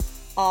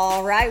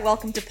All right,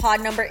 welcome to pod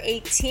number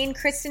 18.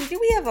 Kristen, do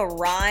we have a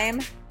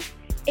rhyme?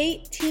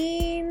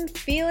 18,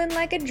 feeling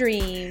like a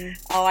dream.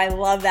 Oh, I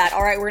love that.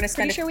 All right, we're going to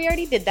spend... Pretty sure we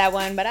already did that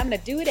one, but I'm going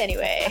to do it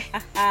anyway.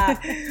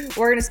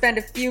 We're going to spend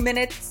a few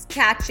minutes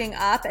catching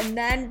up, and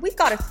then we've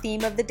got a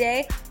theme of the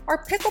day.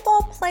 Are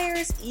pickleball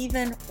players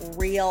even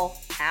real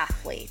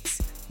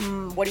athletes?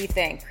 What do you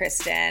think,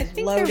 Kristen? I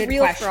think Loaded they're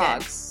real question.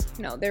 frogs.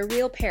 No, they're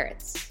real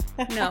parrots.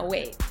 No,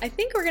 wait. I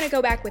think we're going to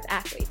go back with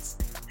athletes.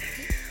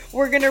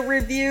 We're going to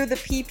review the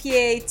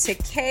PPA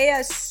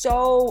Takea.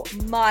 So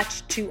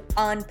much to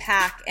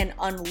unpack and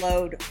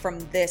unload from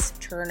this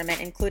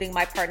tournament, including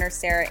my partner,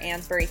 Sarah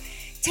Ansbury,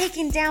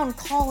 taking down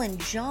Colin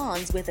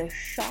Johns with a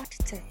shot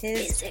to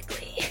his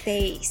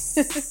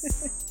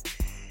face.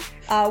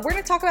 We're going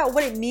to talk about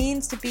what it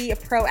means to be a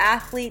pro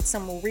athlete,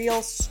 some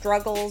real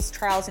struggles,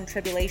 trials, and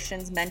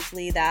tribulations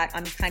mentally that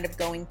I'm kind of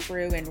going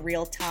through in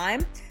real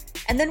time.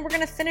 And then we're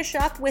going to finish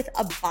up with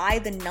a By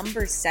the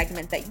Numbers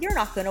segment that you're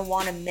not going to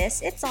want to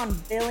miss. It's on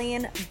 $1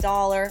 billion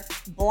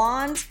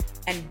blondes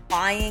and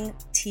buying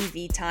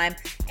TV time.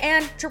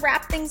 And to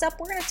wrap things up,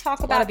 we're going to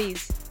talk about... A lot of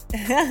bees.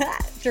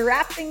 To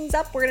wrap things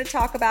up, we're going to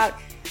talk about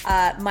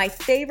my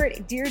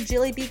favorite Dear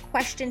Jilly Bee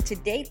question to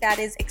date. That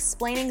is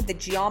explaining the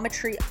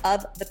geometry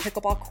of the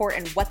pickleball court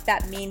and what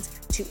that means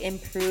to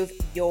improve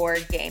your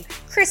game.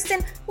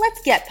 Kristen,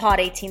 let's get Pod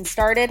 18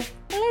 started.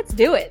 Let's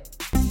do it.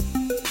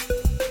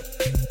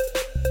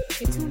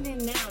 You're tuned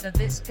in now to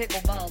this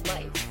pickleball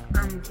life.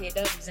 I'm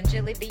K-Dubs and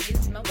Jilly Bee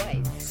is my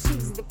wife.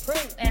 She's the pro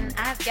and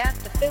I've got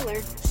the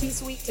filler. She's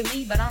sweet to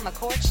me, but on the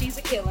court she's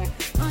a killer.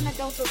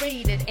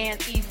 Unadulterated and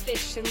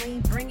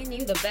efficiently bringing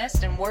you the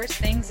best and worst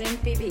things in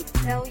PB.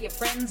 Tell your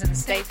friends and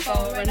stay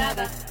for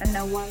another. And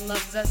no one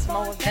loves us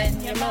more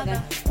than your mother.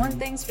 One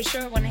thing's for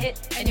sure, one hit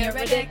and you're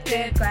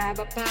addicted. Grab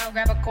a pile,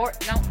 grab a court,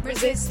 don't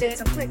resist it.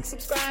 So click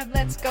subscribe,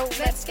 let's go,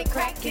 let's get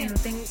cracking.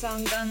 Things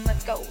on gun,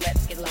 let's go,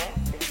 let's get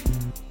laughing.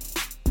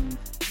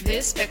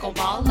 This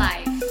pickleball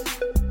life.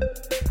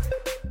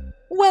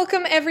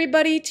 Welcome,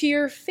 everybody, to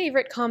your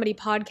favorite comedy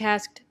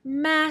podcast,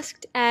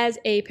 masked as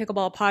a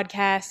pickleball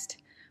podcast,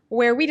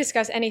 where we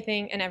discuss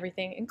anything and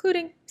everything,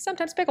 including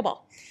sometimes pickleball.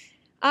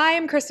 I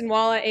am Kristen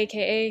Walla,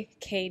 a.k.a.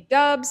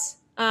 K-Dubs,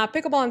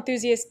 pickleball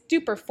enthusiast,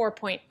 Duper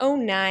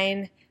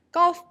 4.09,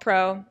 golf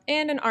pro,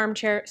 and an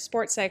armchair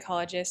sports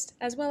psychologist,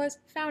 as well as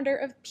founder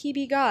of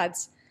PB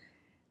Gods.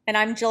 And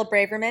I'm Jill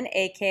Braverman,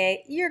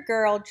 a.k.a. your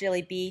girl,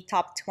 Jilly Bee,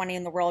 top 20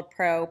 in the world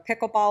pro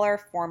pickleballer,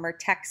 former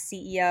tech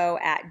CEO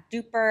at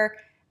Duper,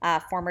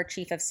 former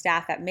chief of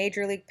staff at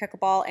Major League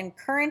Pickleball, and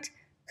current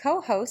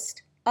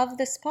co-host of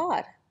this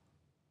pod.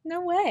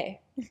 No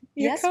way.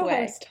 Yes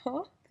co-host,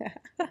 huh?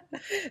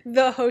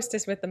 The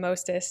hostess with the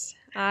mostest.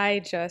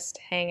 I just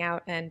hang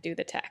out and do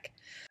the tech.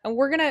 And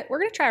we're gonna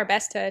try our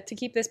best to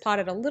keep this pod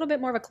at a little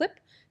bit more of a clip,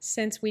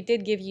 since we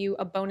did give you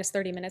a bonus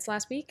 30 minutes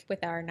last week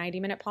with our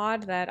 90-minute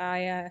pod that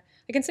I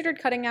considered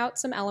cutting out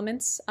some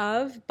elements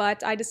of,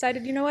 but I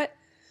decided, you know what?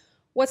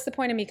 What's the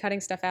point of me cutting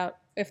stuff out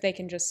if they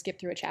can just skip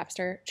through a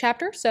chapter?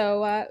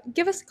 So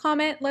give us a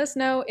comment. Let us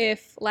know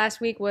if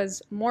last week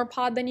was more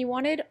pod than you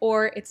wanted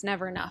or it's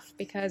never enough,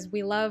 because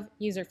we love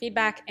user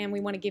feedback and we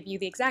want to give you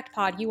the exact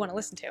pod you want to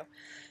listen to.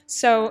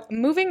 So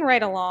moving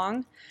right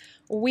along,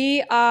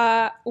 we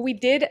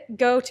did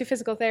go to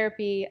physical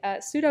therapy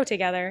pseudo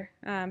together,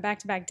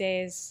 back-to-back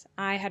days.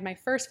 I had my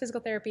first physical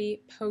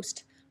therapy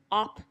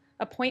post-op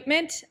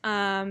appointment,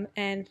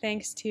 and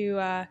thanks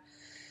to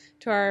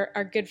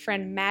our good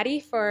friend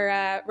Maddie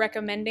for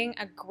recommending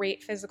a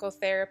great physical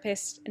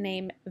therapist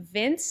named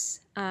Vince.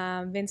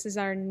 Vince is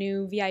our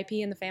new VIP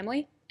in the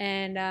family,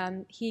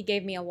 and he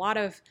gave me a lot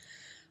of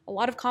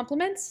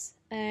compliments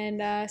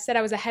and said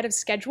I was ahead of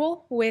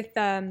schedule with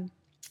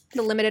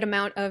the limited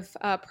amount of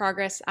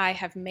progress I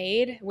have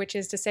made, which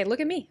is to say, look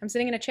at me, I'm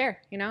sitting in a chair.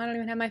 I don't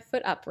even have my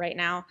foot up right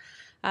now.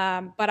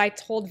 But I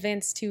told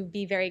Vince to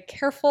be very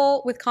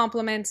careful with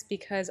compliments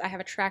because I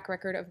have a track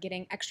record of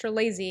getting extra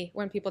lazy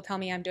when people tell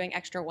me I'm doing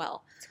extra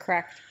well. That's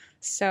correct.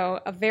 So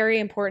very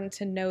important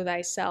to know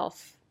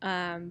thyself.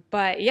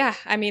 But yeah,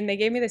 they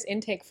gave me this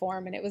intake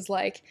form and it was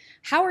like,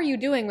 how are you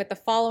doing with the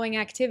following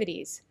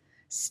activities?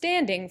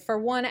 Standing for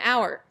 1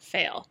 hour,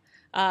 fail.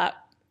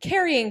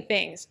 Carrying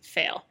things,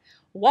 fail.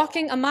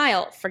 Walking a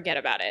mile, forget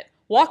about it.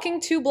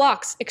 Walking 2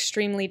 blocks,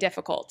 extremely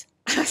difficult.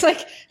 I was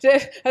like,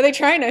 are they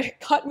trying to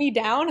cut me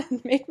down and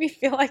make me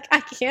feel like I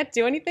can't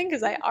do anything?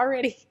 Because I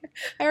already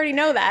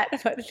know that.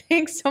 But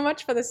thanks so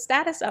much for the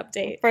status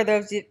update.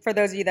 For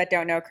those of you that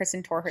don't know,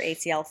 Kristen tore her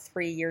ACL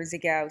 3 years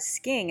ago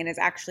skiing and is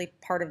actually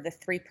part of the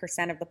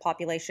 3% of the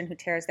population who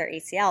tears their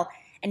ACL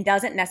and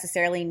doesn't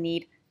necessarily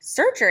need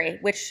surgery,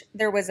 which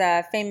there was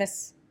a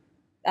famous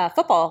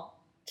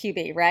football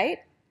QB, right?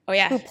 Oh,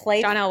 yeah. Who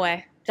played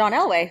John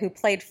Elway, who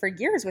played for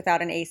years without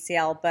an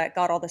ACL, but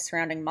got all the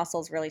surrounding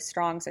muscles really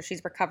strong. So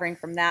she's recovering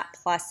from that,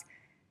 plus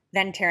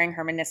then tearing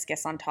her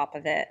meniscus on top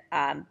of it.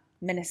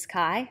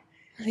 Menisci.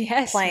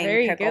 Yes, playing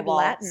very pickleball. Good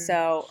Latin.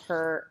 So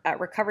her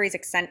recovery is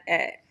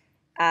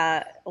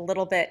a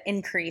little bit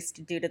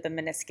increased due to the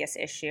meniscus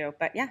issue.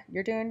 But yeah,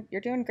 you're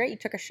doing great. You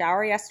took a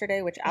shower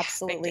yesterday, which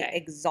absolutely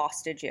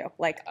exhausted you.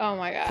 Like, oh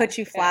my God, put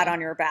you flat on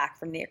your back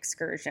from the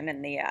excursion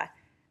and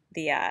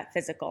the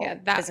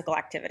physical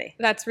activity.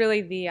 That's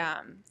really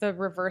the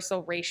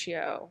reversal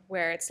ratio,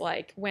 where it's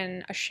like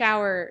when a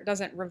shower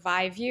doesn't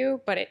revive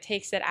you, but it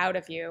takes it out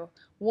of you.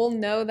 We'll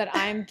know that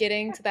I'm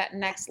getting to that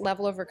next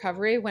level of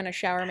recovery when a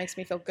shower makes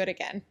me feel good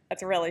again.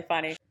 That's really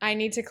funny. I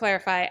need to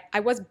clarify, I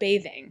was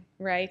bathing,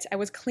 right? I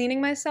was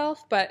cleaning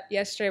myself, but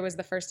yesterday was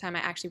the first time I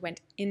actually went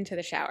into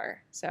the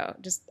shower. So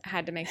just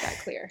had to make that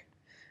clear.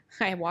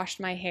 I washed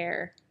my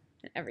hair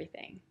and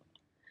everything.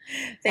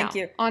 Thank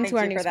you. On to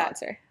our new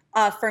sponsor.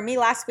 For me,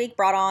 last week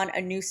brought on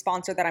a new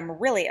sponsor that I'm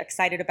really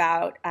excited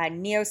about,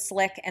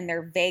 NeoSlick and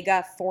their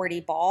Vega 40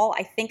 ball.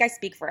 I think I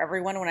speak for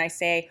everyone when I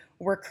say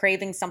we're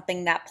craving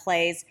something that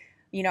plays,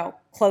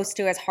 close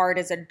to as hard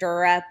as a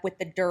Dura with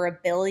the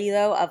durability,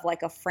 though, of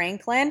like a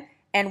Franklin.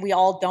 And we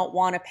all don't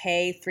want to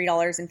pay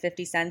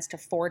 $3.50 to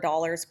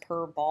 $4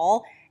 per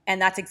ball. And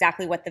that's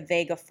exactly what the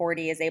Vega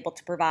 40 is able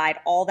to provide.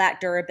 All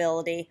that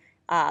durability,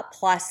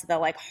 plus the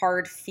like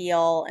hard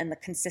feel and the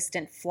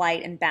consistent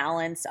flight and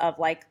balance of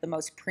like the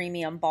most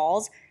premium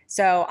balls.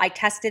 So I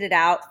tested it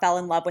out, fell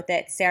in love with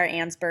it. Sarah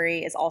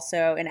Ansbury is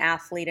also an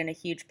athlete and a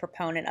huge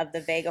proponent of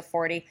the Vega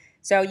 40.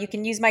 So you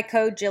can use my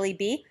code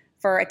JillyB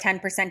for a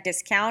 10%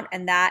 discount,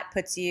 and that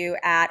puts you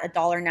at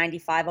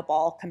 $1.95 a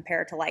ball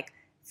compared to like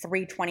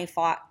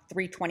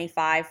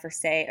 $3.25 for,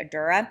 say, a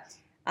Dura.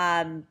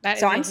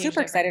 So I'm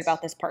super excited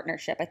about this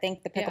partnership. I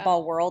think the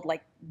pickleball world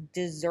like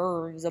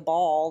deserves a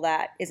ball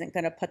that isn't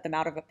going to put them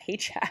out of a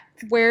paycheck.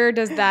 Where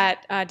does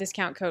that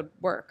discount code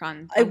work?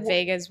 On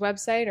Vega's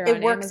website or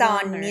it works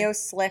on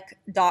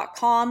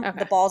neoslick.com. Okay.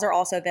 The balls are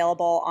also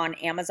available on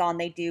Amazon.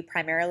 They do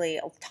primarily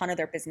a ton of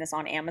their business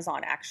on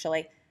Amazon,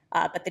 actually,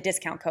 but the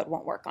discount code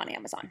won't work on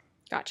Amazon.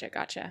 Gotcha.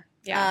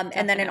 Yeah.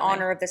 And then in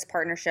honor of this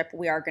partnership,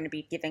 we are going to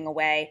be giving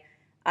away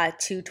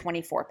 2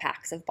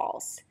 24-packs of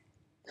balls.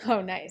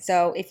 Oh, nice.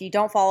 So if you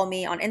don't follow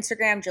me on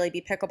Instagram,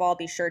 JillyB Pickleball,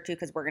 be sure to,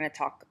 because we're going to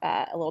talk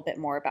a little bit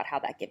more about how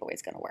that giveaway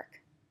is going to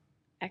work.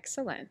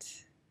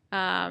 Excellent.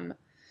 One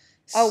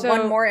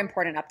more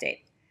important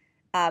update.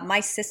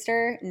 My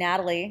sister,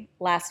 Natalie,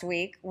 last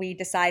week, we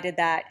decided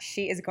that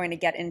she is going to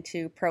get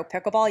into pro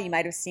pickleball. You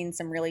might have seen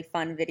some really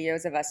fun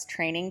videos of us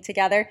training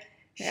together.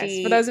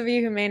 Yes, for those of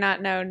you who may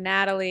not know,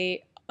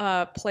 Natalie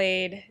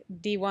played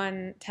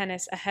D1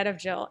 tennis ahead of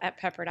Jill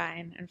at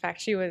Pepperdine. In fact,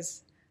 she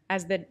was,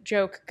 as the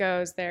joke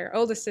goes, their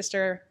oldest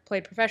sister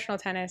played professional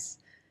tennis.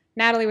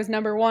 Natalie was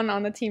number 1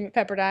 on the team at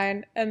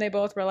Pepperdine, and they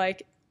both were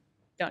like,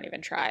 don't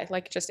even try.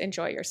 Like, just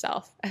enjoy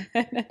yourself.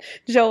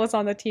 Jill was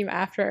on the team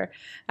after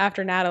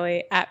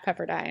Natalie at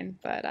Pepperdine,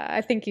 but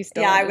I think you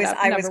still. Yeah, I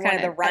was kind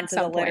of the runt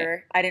of the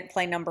litter. I didn't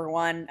play number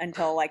 1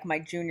 until like my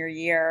junior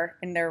year,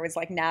 and there was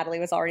like Natalie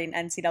was already an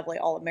NCAA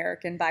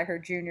All-American by her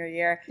junior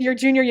year. Your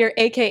junior year,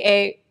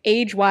 aka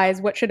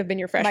age-wise, what should have been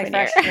your freshman year?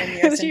 My freshman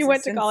year. She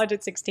went to college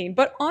at 16.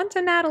 But on to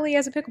Natalie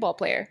as a pickleball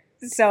player.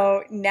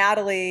 So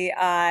Natalie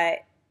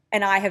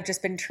and I have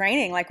just been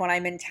training like when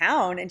I'm in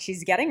town, and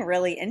she's getting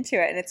really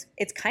into it. And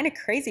it's kind of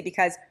crazy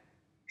because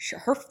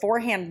her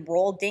forehand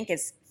roll dink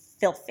is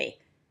filthy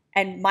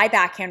and my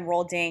backhand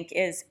roll dink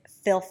is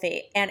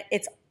filthy. And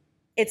it's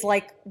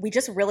like we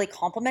just really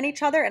complement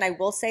each other. And I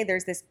will say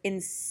there's this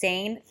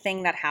insane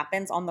thing that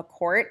happens on the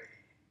court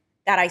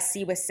that I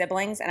see with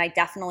siblings, and I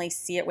definitely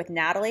see it with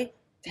Natalie.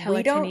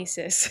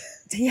 Telekinesis.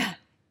 Yeah.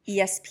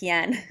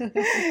 ESPN.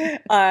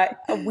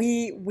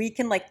 We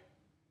can like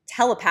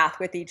telepath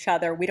with each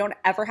other. We don't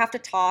ever have to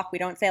talk. We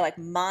don't say like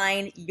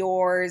mine,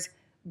 yours,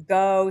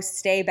 go,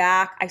 stay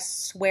back. I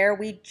swear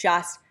we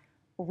just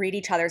read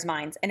each other's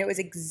minds. And it was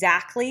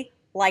exactly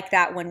like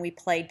that when we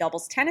played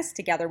doubles tennis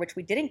together, which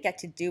we didn't get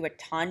to do a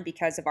ton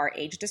because of our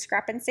age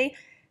discrepancy.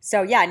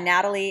 So yeah,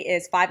 Natalie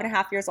is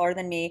 5.5 years older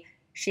than me.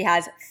 She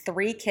has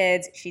 3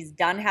 kids. She's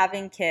done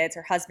having kids.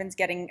 Her husband's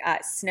getting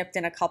snipped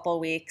in a couple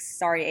weeks.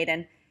 Sorry,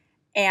 Aiden.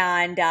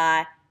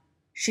 And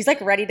she's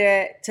like ready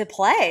to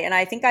play. And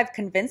I think I've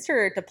convinced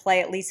her to play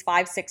at least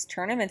 5-6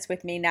 tournaments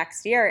with me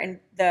next year. And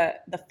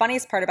the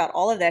funniest part about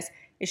all of this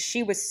is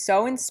she was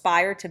so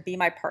inspired to be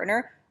my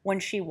partner when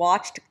she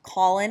watched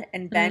Colin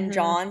and Ben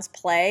Johns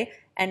play.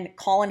 And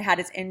Colin had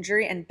his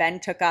injury and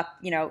Ben took up,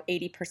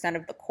 80%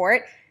 of the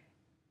court.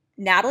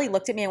 Natalie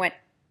looked at me and went,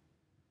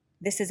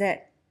 this is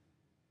it.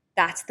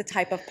 That's the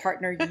type of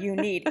partner you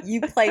need.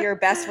 You play your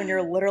best when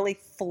you're literally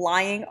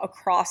flying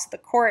across the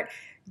court.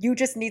 You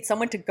just need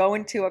someone to go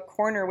into a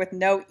corner with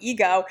no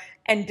ego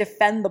and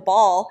defend the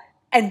ball.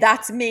 And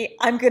that's me.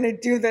 I'm going to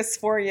do this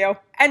for you.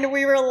 And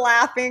we were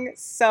laughing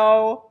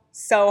so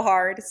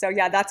hard. So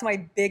yeah, that's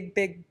my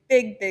big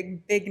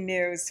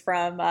news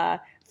from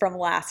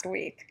last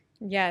week.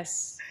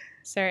 Yes.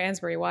 Sarah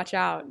Ansbury, watch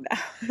out.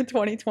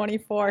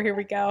 2024, here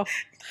we go.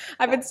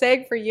 I've been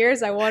saying for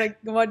years I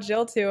want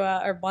Jill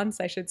to, or months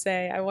I should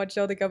say, I want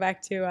Jill to go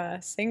back to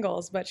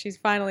singles, but she's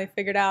finally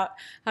figured out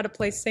how to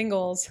play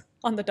singles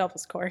on the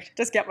doubles court.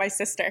 Just get my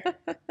sister.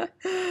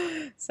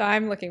 So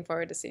I'm looking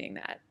forward to seeing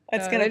that.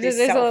 It's going to be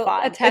there's so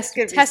fun. A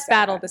test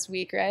battle this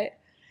week, right?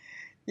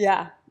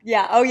 Yeah.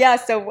 Yeah. Oh, yeah.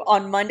 So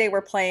on Monday,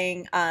 we're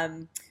playing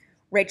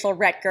Rachel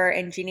Retker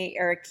and Jeannie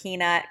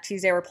Irakina.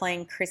 Tuesday, we're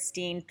playing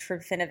Christine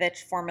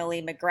Trifinovich,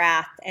 formerly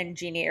McGrath, and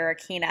Jeannie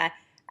Irakina.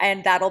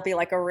 And that'll be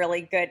like a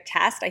really good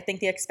test. I think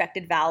the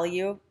expected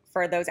value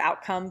for those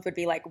outcomes would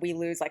be like we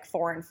lose like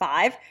 4 and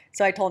 5.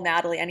 So I told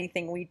Natalie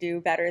anything we do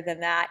better than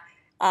that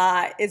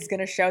is going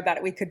to show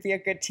that we could be a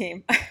good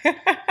team.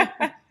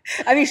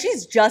 I mean,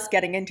 she's just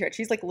getting into it.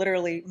 She's like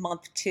literally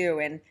month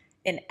 2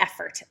 in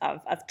effort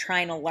of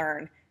trying to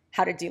learn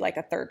how to do like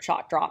a third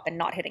shot drop and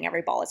not hitting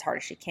every ball as hard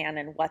as she can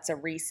and what's a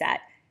reset.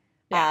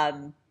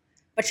 Yeah.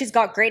 But she's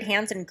got great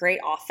hands and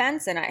great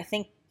offense. And I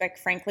think, like,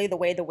 frankly, the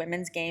way the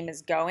women's game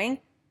is going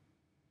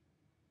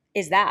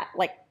is that,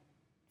 like,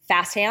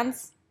 fast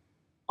hands,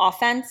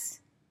 offense,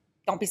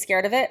 don't be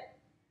scared of it.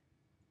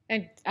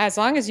 And as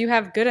long as you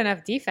have good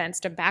enough defense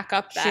to back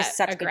up that she's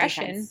such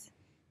aggression, good defense.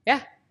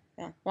 Yeah,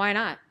 why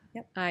not?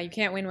 Yep. You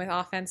can't win with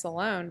offense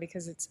alone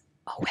because it's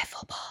a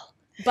wiffle ball.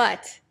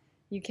 But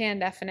you can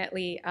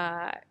definitely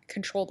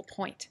control the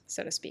point,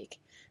 so to speak.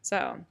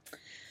 So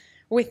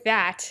with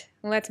that,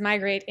 let's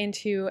migrate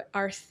into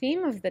our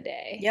theme of the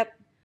day. Yep.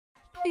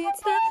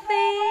 It's the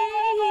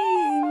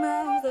theme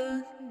of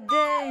the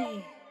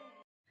day.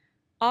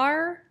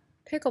 Are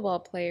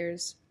pickleball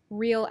players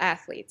real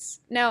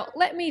athletes? Now,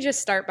 let me just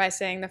start by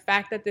saying the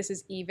fact that this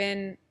is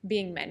even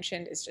being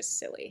mentioned is just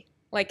silly.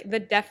 Like, the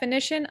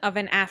definition of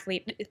an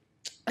athlete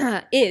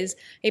is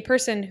a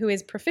person who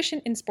is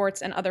proficient in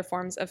sports and other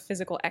forms of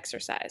physical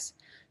exercise.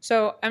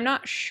 So I'm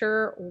not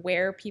sure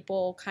where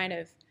people kind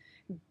of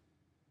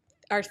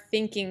are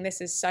thinking this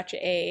is such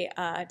a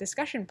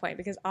discussion point,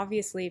 because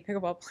obviously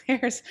pickleball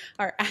players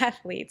are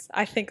athletes.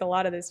 I think a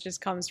lot of this just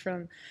comes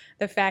from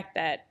the fact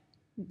that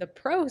the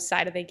pro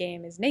side of the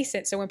game is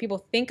nascent. So when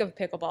people think of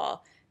pickleball,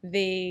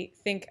 they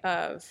think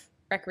of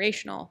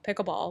recreational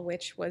pickleball,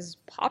 which was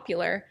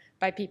popular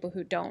by people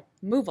who don't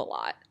move a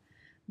lot.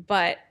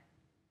 But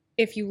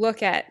if you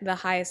look at the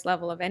highest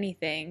level of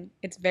anything,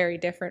 it's very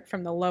different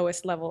from the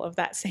lowest level of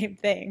that same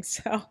thing.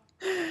 So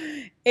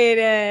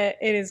it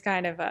is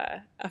kind of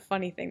a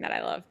funny thing that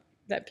I love,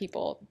 that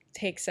people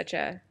take such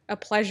a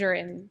pleasure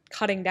in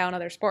cutting down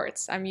other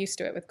sports. I'm used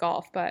to it with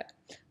golf, but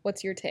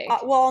what's your take?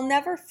 Well, I'll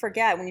never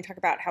forget when you talk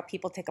about how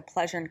people take a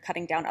pleasure in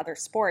cutting down other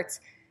sports.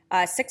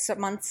 6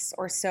 months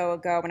or so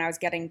ago, when I was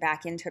getting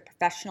back into it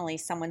professionally,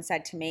 someone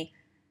said to me,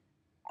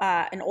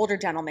 an older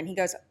gentleman, he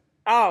goes,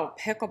 "Oh,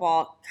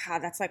 pickleball, God,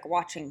 that's like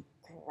watching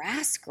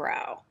grass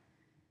grow."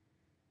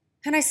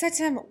 And I said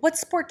to him, "What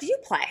sport do you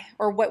play?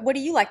 Or what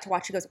do you like to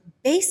watch?" He goes,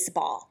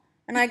 "Baseball."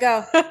 And I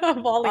go,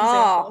 Of all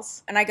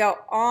examples. And I go,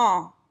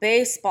 "Oh,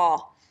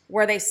 baseball,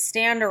 where they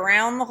stand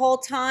around the whole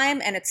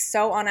time and it's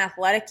so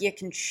unathletic you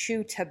can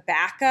chew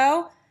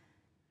tobacco."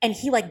 And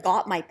he like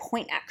got my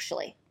point,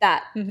 actually,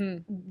 that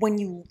when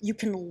you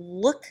can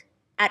look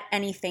at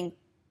anything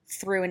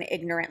through an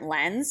ignorant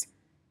lens,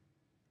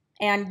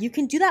 and you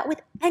can do that with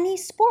any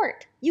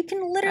sport. You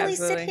can literally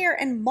sit here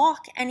and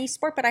mock any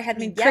sport, but I have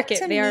yet cricket,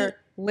 to they meet... are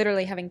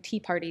literally having tea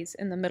parties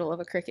in the middle of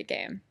a cricket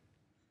game.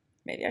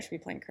 Maybe I should be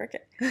playing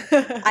cricket.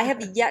 I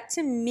have yet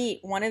to meet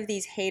one of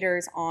these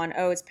haters on,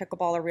 oh, is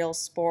pickleball a real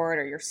sport,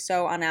 or you're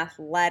so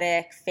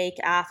unathletic, fake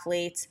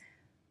athletes,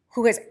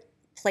 who has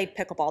played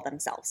pickleball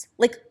themselves.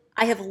 Like,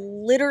 I have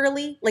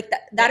literally, like,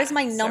 that is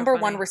my number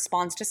one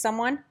response to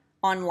someone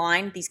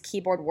online, these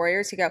keyboard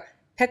warriors who go,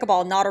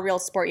 "Pickleball, not a real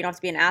sport. You don't have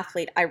to be an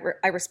athlete."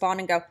 I respond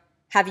and go,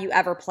 "Have you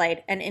ever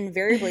played?" And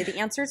invariably the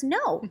answer is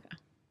no.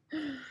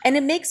 And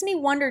it makes me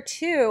wonder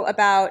too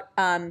about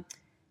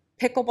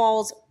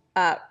pickleball's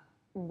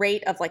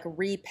rate of like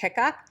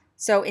re-pickup.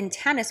 So in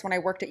tennis, when I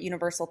worked at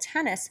Universal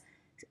Tennis,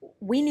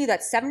 we knew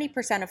that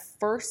 70% of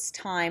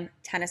first-time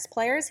tennis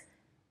players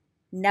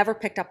never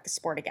picked up the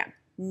sport again,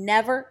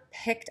 never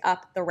picked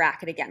up the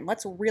racket again.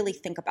 Let's really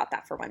think about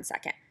that for 1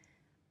 second.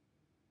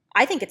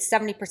 I think it's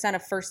 70%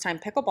 of first-time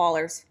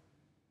pickleballers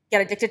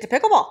get addicted to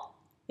pickleball.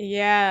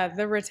 Yeah,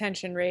 the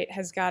retention rate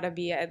has got to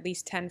be at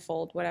least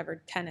tenfold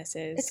whatever tennis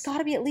is. It's got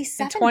to be at least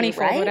 70, and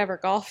 20-fold right? whatever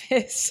golf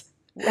is.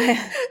 The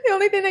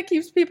only thing that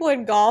keeps people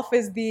in golf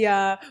is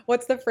the,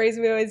 what's the phrase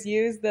we always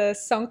use? The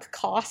sunk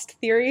cost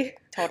theory.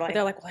 Totally. But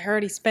they're like, well, I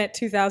already spent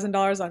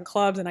 $2,000 on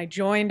clubs and I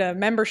joined a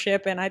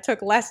membership and I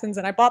took lessons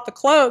and I bought the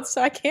clothes,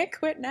 so I can't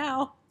quit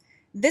now.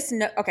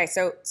 Okay,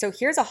 so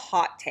here's a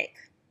hot take.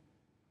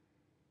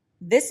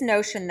 This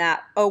notion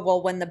that, oh,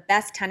 well, when the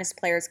best tennis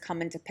players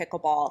come into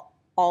pickleball,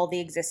 all the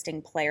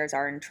existing players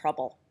are in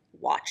trouble.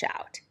 Watch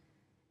out.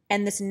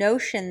 And this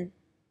notion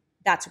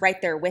that's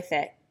right there with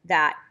it,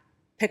 that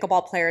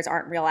pickleball players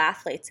aren't real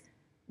athletes.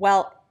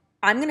 Well,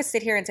 I'm going to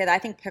sit here and say that I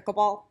think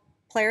pickleball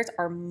players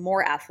are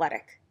more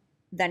athletic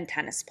than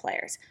tennis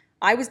players.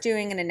 I was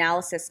doing an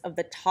analysis of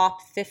the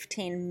top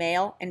 15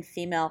 male and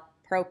female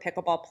pro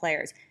pickleball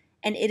players,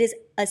 and it is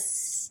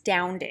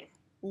astounding,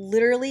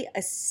 literally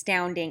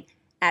astounding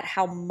at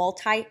how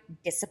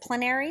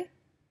multidisciplinary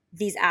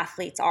these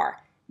athletes are.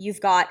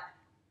 You've got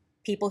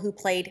people who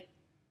played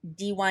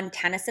D1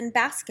 tennis and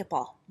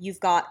basketball. You've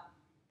got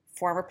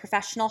former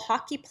professional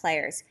hockey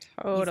players.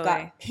 Totally. You've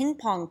got ping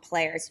pong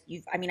players.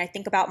 I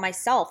think about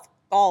myself,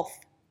 golf,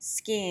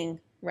 skiing,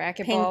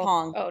 Racquetball. ping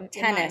pong,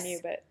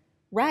 tennis.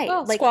 Right.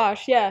 Well,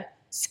 squash, yeah.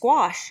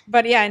 Squash.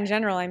 But yeah, in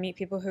general, I meet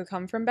people who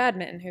come from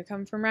badminton, who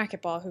come from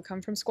racquetball, who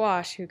come from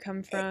squash, who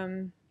come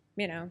from,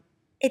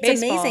 It's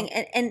baseball.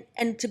 amazing.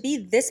 And to be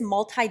this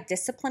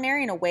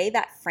multidisciplinary in a way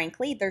that,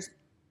 frankly,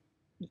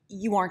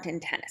 you aren't in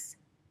tennis.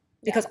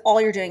 Because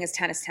all you're doing is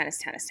tennis, tennis,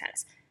 tennis,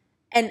 tennis.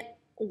 And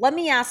let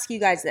me ask you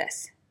guys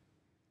this.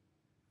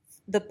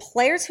 The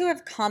players who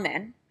have come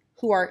in,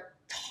 who are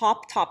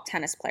top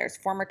tennis players,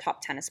 former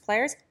top tennis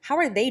players, how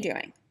are they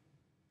doing?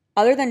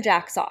 Other than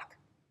Jack Sock.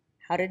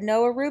 How did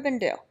Noah Rubin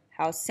do?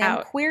 How's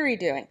Sam Querrey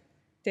doing?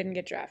 Didn't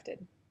get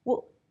drafted.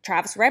 Well,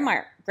 Travis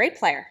Redmeyer, great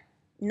player.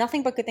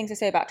 Nothing but good things to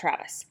say about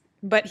Travis.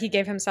 But he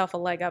gave himself a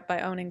leg up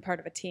by owning part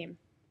of a team.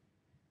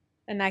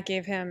 And that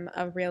gave him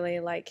a really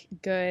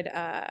good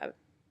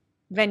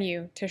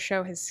venue to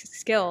show his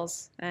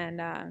skills. And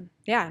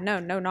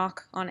no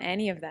knock on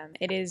any of them.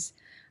 It is,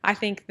 I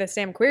think, the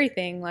Sam Querrey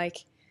thing,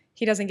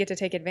 he doesn't get to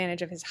take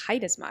advantage of his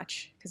height as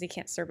much because he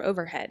can't serve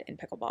overhead in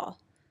pickleball.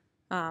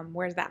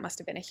 Whereas that must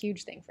have been a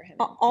huge thing for him.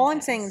 All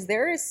I'm saying is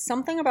there is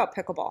something about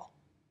pickleball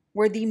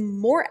where the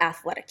more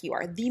athletic you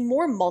are, the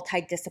more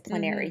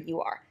multidisciplinary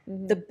you are,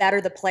 the better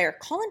the player.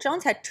 Colin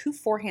Jones had 2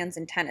 forehands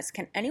in tennis.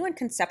 Can anyone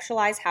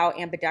conceptualize how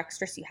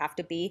ambidextrous you have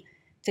to be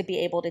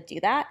able to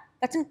do that?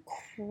 That's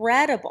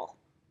incredible.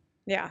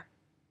 Yeah.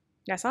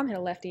 I saw him hit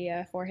a lefty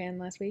forehand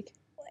last week.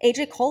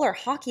 AJ Kohler,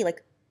 hockey,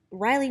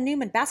 Riley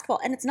Newman, basketball.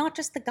 And it's not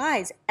just the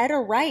guys. Etta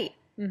Wright,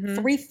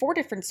 3-4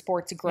 different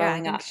sports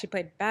growing up. She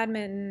played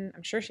badminton.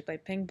 I'm sure she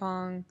played ping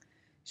pong.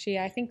 She,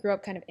 I think, grew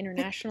up kind of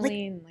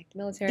internationally in the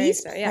military.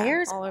 These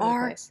players all over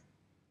are the place.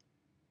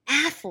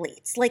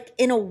 Athletes,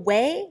 in a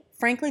way,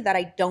 frankly, that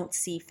I don't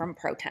see from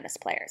pro tennis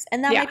players.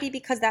 And that might be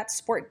because that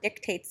sport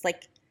dictates,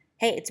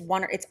 hey,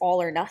 it's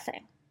all or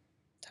nothing.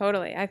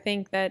 Totally. I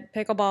think that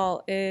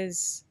pickleball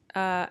is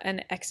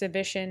an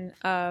exhibition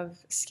of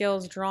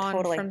skills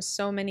drawn from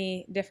so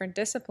many different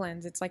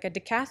disciplines. It's like a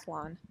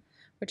decathlon,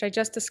 which I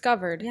just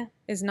discovered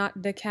is not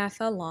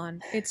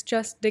decathlon. It's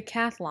just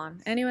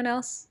decathlon. Anyone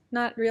else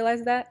not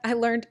realize that? I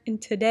learned in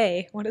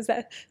today. What is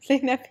that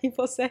thing that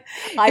people say?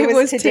 I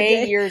was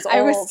today years old.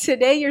 I was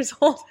today years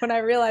old when I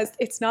realized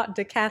it's not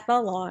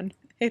decathlon.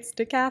 It's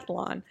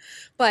decathlon.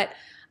 But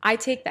I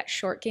take that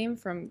short game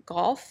from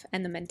golf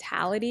and the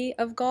mentality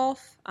of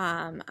golf.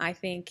 I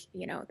think,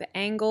 the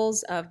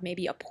angles of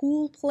maybe a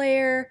pool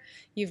player.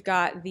 You've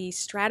got the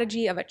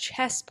strategy of a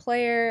chess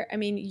player. I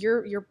mean,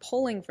 you're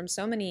pulling from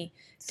so many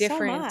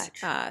different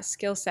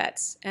skill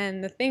sets.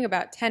 And the thing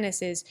about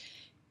tennis is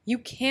you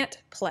can't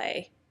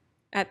play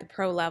at the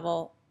pro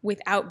level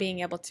without being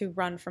able to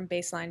run from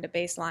baseline to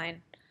baseline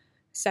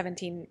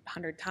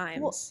 1,700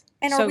 times.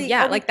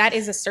 That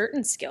is a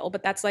certain skill,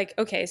 but that's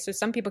okay, so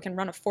some people can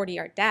run a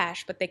 40-yard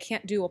dash, but they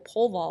can't do a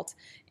pole vault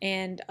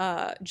and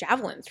a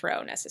javelin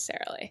throw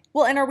necessarily.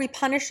 Well, and are we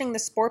punishing the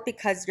sport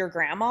because your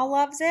grandma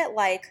loves it?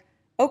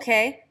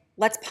 Okay,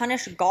 let's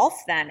punish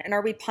golf then. And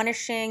are we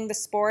punishing the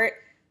sport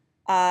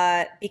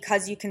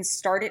because you can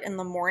start it in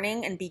the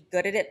morning and be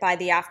good at it by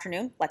the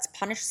afternoon? Let's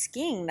punish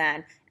skiing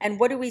then. And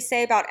what do we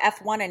say about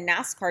F1 and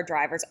NASCAR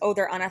drivers? Oh,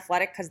 they're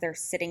unathletic because they're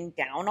sitting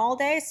down all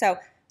day. So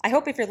I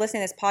hope if you're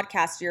listening to this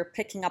podcast, you're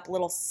picking up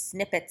little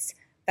snippets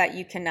that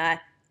you can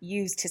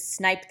use to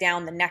snipe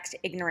down the next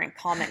ignorant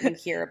comment you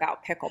hear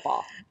about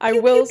pickleball. I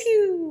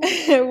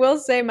will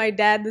say my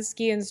dad, the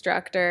ski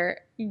instructor,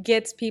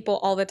 gets people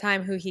all the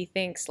time who he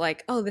thinks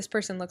oh, this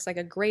person looks like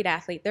a great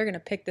athlete. They're going to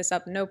pick this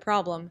up, no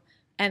problem.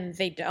 And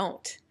they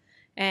don't.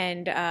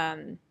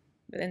 And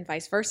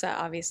vice versa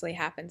obviously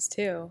happens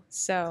too.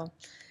 So,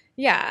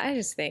 I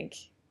just think,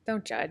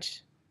 don't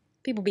judge.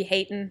 People be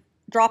hating.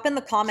 Drop in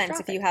the comments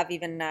if you have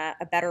even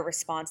a better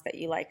response that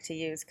you like to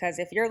use. Because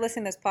if you're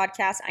listening to this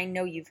podcast, I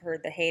know you've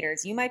heard the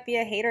haters. You might be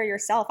a hater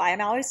yourself. I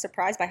am always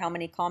surprised by how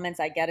many comments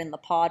I get in the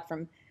pod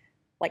from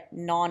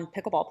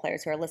non-pickleball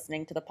players who are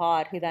listening to the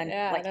pod who then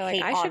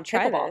hate I on should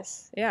try pickleball.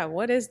 This. Yeah,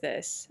 what is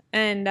this?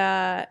 And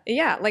I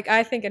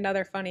think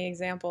another funny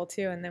example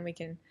too, and then we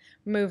can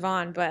move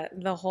on, but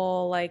the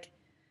whole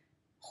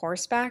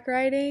horseback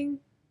riding,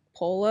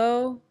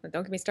 polo,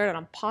 don't get me started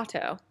on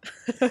pato.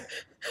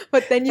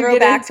 But then you Throw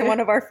back to one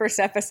of our first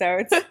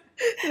episodes.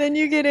 Then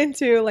you get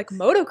into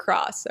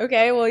motocross.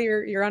 Okay, well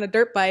you're on a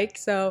dirt bike,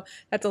 so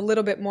that's a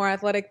little bit more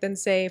athletic than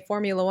say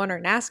Formula 1 or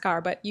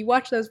NASCAR. But you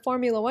watch those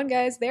Formula 1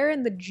 guys, they're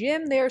in the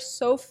gym, they're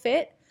so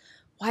fit.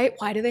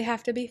 Why do they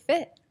have to be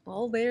fit?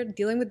 Well, they're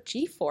dealing with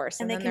G-force,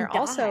 and then they're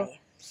also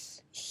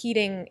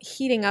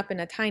heating up in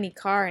a tiny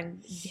car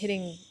and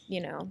hitting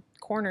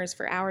corners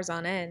for hours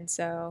on end.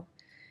 So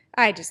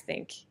I just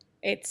think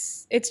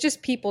it's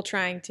just people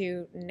trying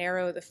to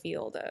narrow the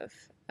field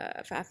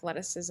of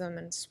athleticism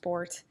and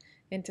sport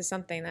into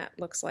something that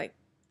looks like,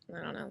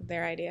 I don't know,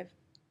 their idea of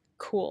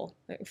cool.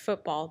 Like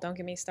football, don't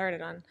get me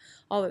started on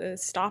all of the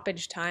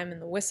stoppage time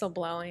and the whistle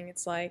blowing.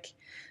 It's like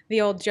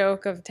the old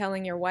joke of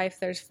telling your wife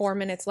there's 4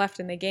 minutes left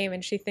in the game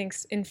and she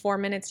thinks in 4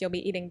 minutes you'll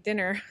be eating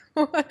dinner.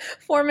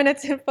 4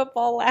 minutes in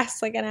football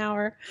lasts like an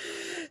hour.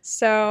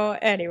 So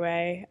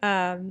anyway,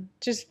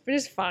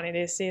 just funny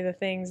to see the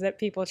things that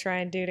people try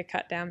and do to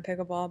cut down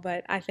pickleball.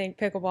 But I think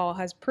pickleball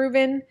has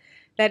proven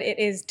that it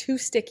is too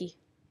sticky.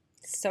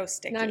 So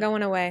sticky. Not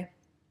going away.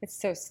 It's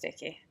so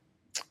sticky.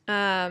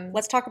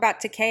 Let's talk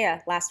about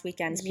Takea last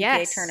weekend's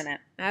PPA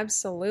tournament.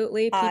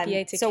 Absolutely,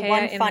 PPA Takea. So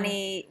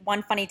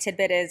one funny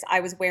tidbit is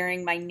I was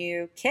wearing my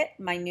new kit,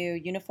 my new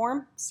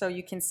uniform. So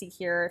you can see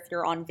here, if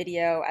you're on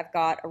video, I've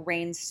got a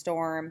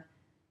Rainstorm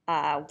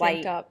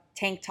white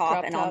tank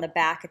top, and on the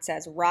back it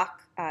says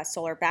Rock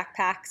Solar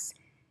Backpacks,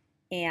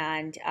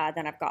 and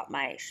then I've got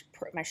my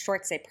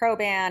shorts say Pro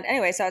Band.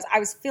 Anyway, so I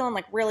was feeling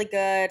like really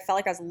good. Felt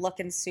like I was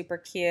looking super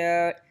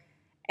cute.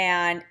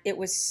 And it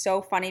was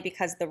so funny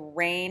because the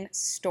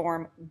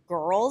Rainstorm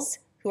girls,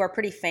 who are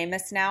pretty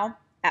famous now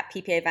at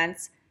PPA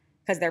events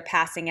because they're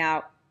passing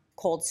out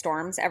cold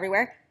storms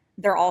everywhere,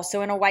 they're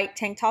also in a white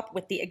tank top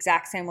with the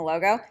exact same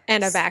logo.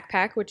 And a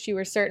backpack, which you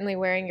were certainly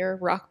wearing your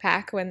rock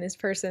pack when this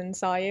person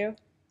saw you.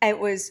 It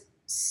was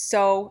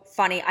so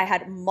funny. I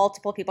had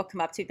multiple people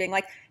come up to me being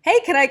like, hey,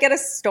 can I get a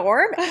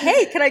storm?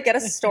 Hey, can I get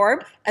a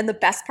storm? And the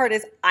best part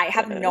is I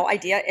have no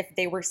idea if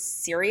they were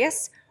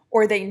serious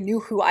or they knew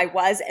who I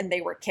was and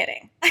they were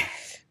kidding.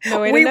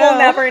 No way we to will know.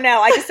 never know.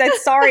 I just said,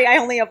 sorry, I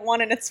only have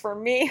one and it's for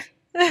me.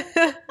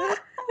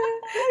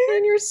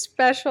 In your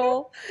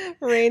special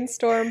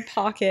Rainstorm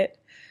pocket.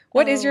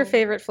 What is your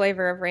favorite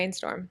flavor of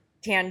Rainstorm?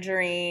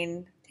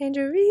 Tangerine.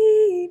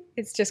 Tangerine.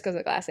 It's just because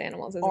of Glass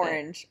Animals, isn't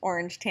it?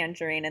 Orange,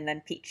 tangerine, and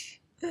then peach.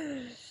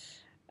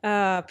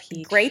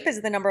 Peach. Grape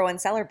is the number one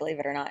seller, believe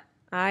it or not.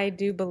 I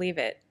do believe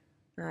it.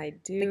 I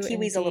do. The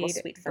kiwi's a little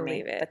sweet for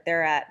me, it. but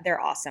they're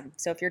awesome.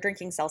 So if you're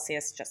drinking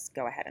Celsius, just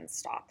go ahead and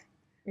stop.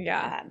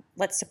 Yeah.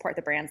 Let's support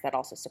the brands that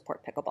also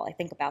support pickleball. I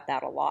think about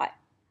that a lot.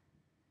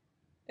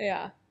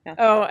 Yeah.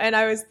 Oh, and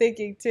I was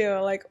thinking too,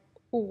 like,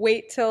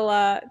 wait till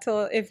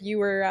if you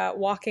were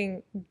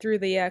walking through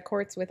the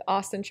courts with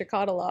Austin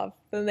Chikadalov,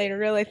 then they'd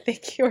really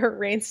think you were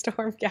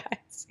Rainstorm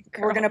guys.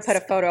 We're gonna put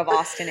a photo of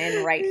Austin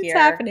in right here. It's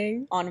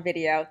happening on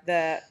video.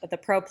 The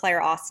pro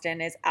player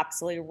Austin is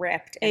absolutely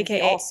ripped, and AKA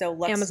he also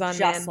looks Amazon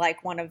just man.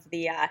 like one of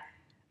the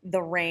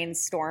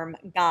Rainstorm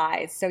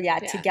guys. So yeah,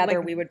 together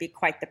like we would be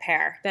quite the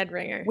pair. Dead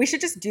ringer. We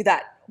should just do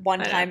that one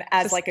time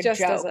as like a just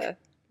joke. As a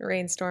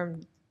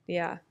Rainstorm,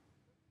 yeah.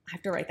 I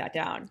have to write that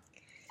down.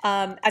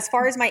 As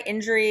far as my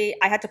injury,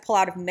 I had to pull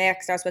out of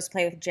mix. I was supposed to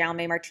play with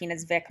Jaume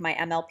Martinez-Vic, my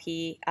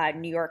MLP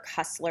New York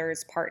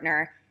Hustlers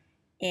partner,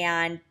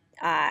 and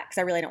because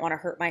I really didn't want to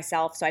hurt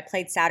myself. So I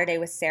played Saturday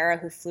with Sarah,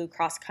 who flew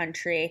cross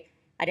country.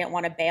 I didn't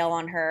want to bail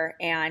on her,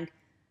 and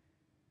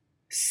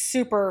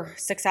super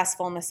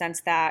successful in the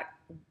sense that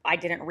I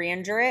didn't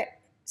re-injure it.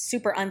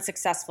 Super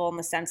unsuccessful in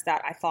the sense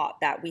that I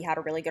thought that we had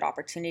a really good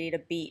opportunity to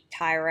beat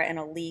Tyra and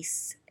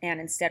Elise,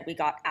 and instead we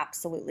got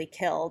absolutely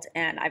killed.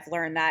 And I've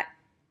learned that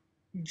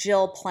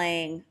Jill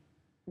playing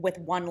with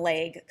one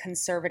leg,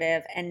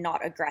 conservative and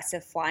not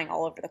aggressive, flying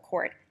all over the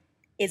court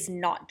is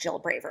not Jill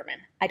Braverman.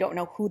 I don't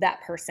know who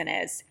that person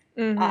is,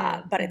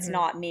 but it's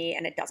not me,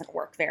 and it doesn't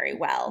work very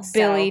well.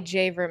 Billy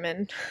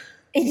Javerman.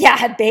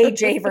 Yeah, Bay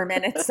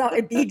Javerman. It's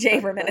B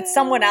Javerman. It's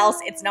someone else.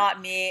 It's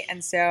not me.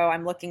 And so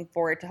I'm looking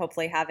forward to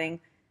hopefully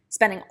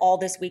spending all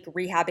this week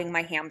rehabbing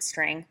my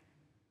hamstring,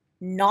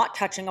 not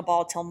touching a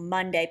ball till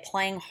Monday,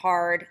 playing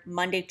hard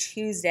Monday,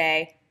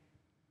 Tuesday.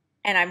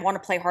 And I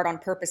want to play hard on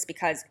purpose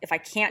because if I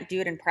can't do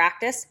it in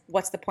practice,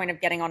 what's the point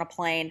of getting on a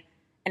plane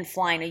and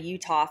flying to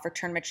Utah for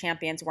Tournament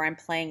Champions where I'm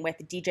playing with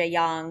DJ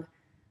Young,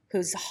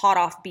 who's hot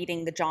off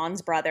beating the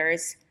Johns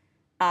brothers,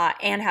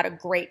 and had a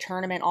great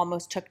tournament,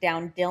 almost took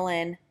down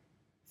Dylan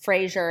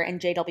Frazier and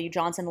J.W.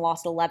 Johnson,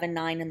 lost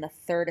 11-9 in the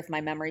third, if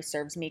my memory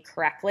serves me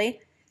correctly.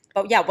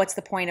 But yeah, what's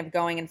the point of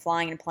going and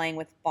flying and playing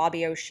with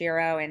Bobby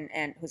Oshiro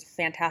and who's a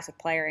fantastic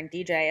player, and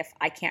DJ, if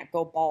I can't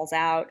go balls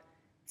out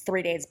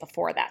 3 days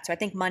before that? So I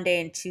think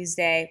Monday and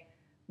Tuesday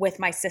with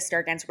my sister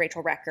against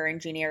Rachel Recker and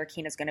Jeannie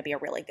Arakina is going to be a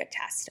really good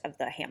test of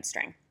the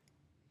hamstring.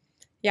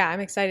 Yeah, I'm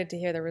excited to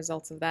hear the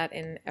results of that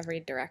in every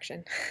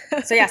direction.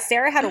 So yeah,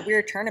 Sarah had a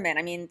weird tournament.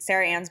 I mean,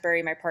 Sarah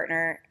Ansbury, my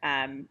partner,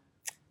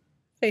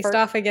 faced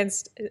off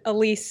against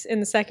Elise in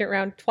the second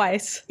round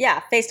twice. Yeah,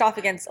 faced off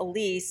against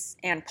Elise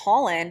and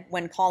Colin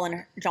when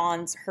Colin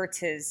Johns hurts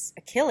his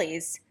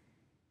Achilles.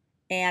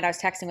 And I was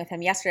texting with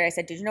him yesterday. I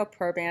said, did you know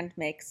Pro Band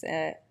makes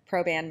an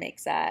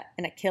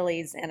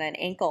Achilles and an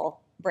ankle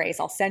brace?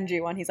 I'll send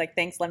you one. He's like,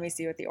 thanks. Let me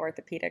see what the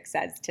orthopedic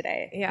says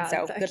today. Yeah.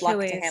 And so good luck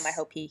to him. I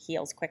hope he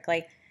heals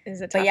quickly.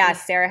 But yeah,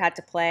 Sarah had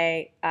to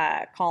play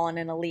Colin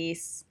and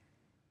Elise,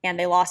 and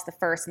they lost the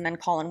first, and then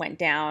Colin went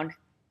down.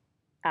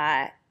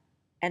 And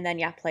then,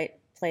 yeah, played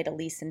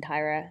Elise and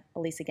Tyra,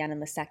 Elise again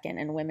in the second,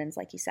 and women's,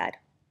 like you said.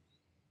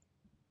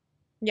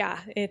 Yeah,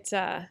 it's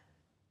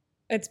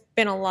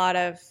been a lot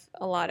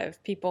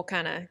of people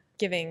kind of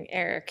giving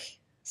Eric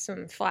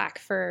some flack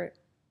for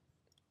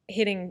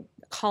hitting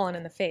Colin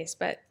in the face,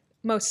 but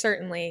most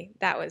certainly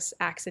that was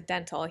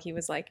accidental. He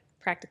was like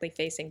practically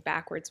facing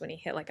backwards when he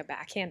hit like a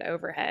backhand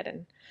overhead,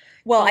 and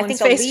well,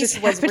 Colin's I think face just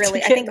Elise was happened to really.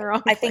 get in the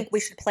wrong I think we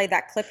place. should play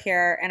that clip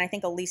here, and I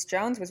think Elise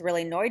Jones was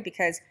really annoyed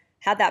because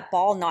had that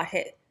ball not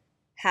hit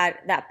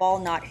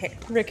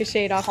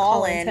Ricocheted off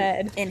Colin's Colin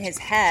head in his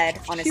head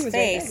on She his was right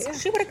face, there, yeah.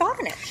 she would have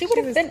gotten it. She She would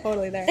have was been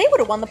totally there. They would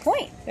have won the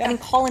point. Yeah. I mean,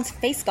 Colin's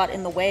face got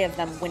in the way of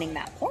them winning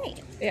that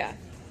point. Yeah.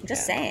 I'm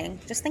just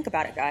saying. Just think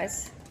about it,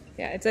 guys.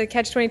 Yeah, it's a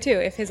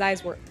catch-22. If his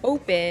eyes were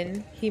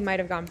open, he might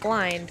have gone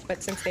blind,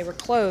 but since they were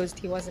closed,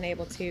 he wasn't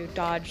able to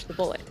dodge the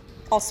bullet.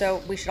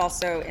 Also, we should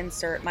also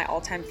insert my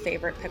all-time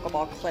favorite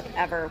pickleball clip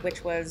ever,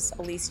 which was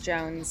Elise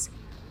Jones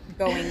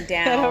going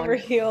down Head over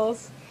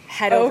heels.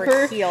 head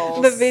over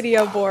heels. The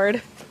video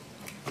board.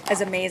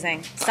 Is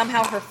amazing.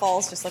 Somehow her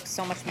falls just look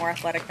so much more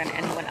athletic than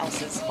anyone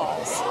else's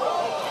falls.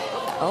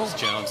 Oh.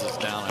 Jones is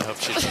down. I hope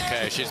she's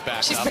okay. She's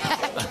back She's up.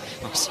 back.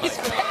 She's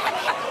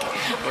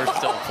back. We're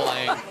still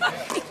playing.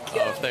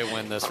 Oh, if they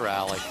win this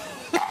rally.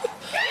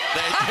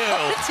 They do.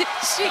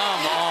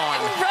 Come on.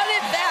 Run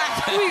it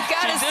back. We've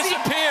got to see.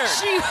 disappeared.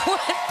 She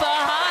went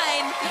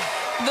behind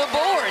the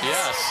boards.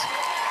 Yes.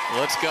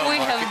 Let's go. We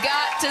Marky. have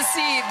got to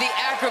see the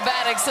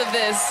acrobatics of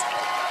this.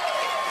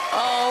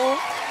 Oh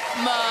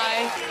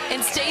my.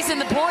 And stays in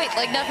the point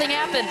like nothing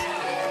happened.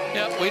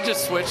 Yep, we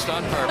just switched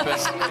on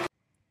purpose.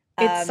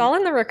 It's all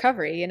in the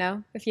recovery, you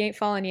know? If you ain't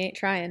falling, you ain't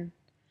trying.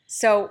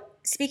 So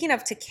speaking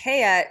of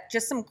Takea,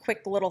 just some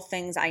quick little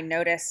things I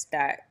noticed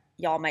that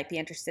y'all might be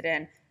interested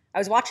in. I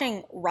was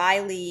watching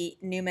Riley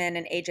Newman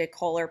and AJ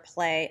Kohler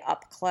play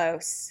up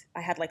close.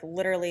 I had like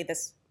literally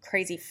this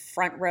crazy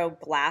front row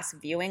glass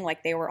viewing,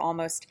 like they were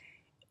almost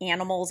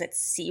animals at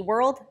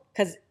SeaWorld,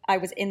 because I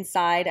was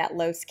inside at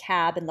Los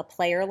Cab in the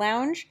player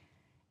lounge,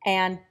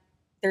 and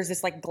there's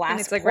this like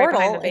glass it's, like, right portal,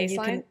 behind the and you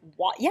can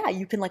baseline?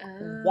 you can like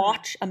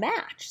watch a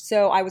match.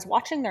 So I was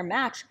watching their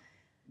match,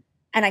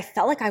 and I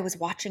felt like I was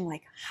watching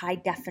like high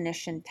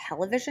definition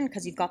television,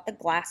 because you've got the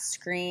glass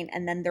screen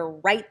and then they're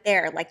right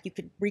there. Like you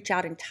could reach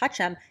out and touch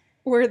them.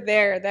 We're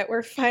there, that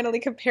we're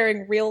finally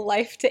comparing real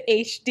life to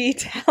HD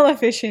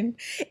television.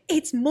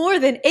 It's more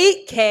than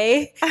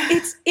 8K.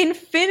 It's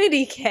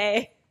Infinity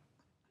K.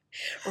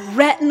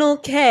 Retinal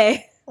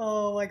K.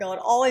 Oh my God.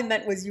 All I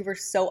meant was you were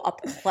so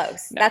up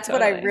close. No, That's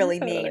what I totally, really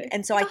totally. mean.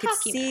 And so It's I a could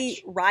hockey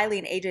see Riley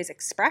and AJ's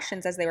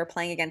expressions as they were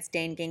playing against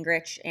Dane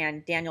Gingrich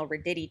and Daniel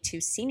Raditi, two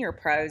senior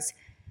pros.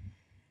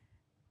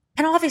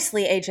 And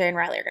obviously AJ and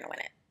Riley are going to win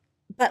it.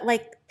 But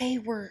like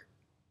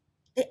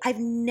I've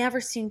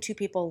never seen two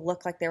people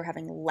look like they were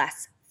having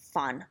less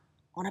fun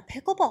on a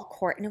pickleball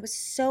court. And it was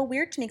so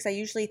weird to me, because I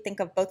usually think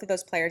of both of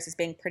those players as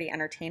being pretty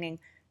entertaining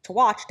to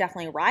watch,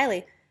 definitely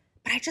Riley.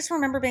 But I just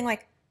remember being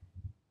like,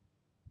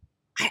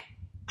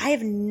 I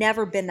have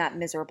never been that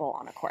miserable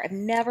on a court. I've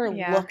never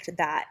looked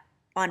that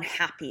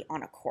unhappy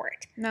on a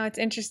court. No, it's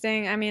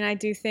interesting. I mean, I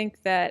do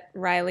think that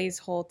Riley's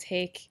whole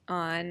take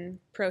on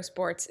pro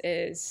sports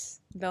is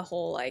the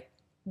whole like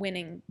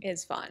winning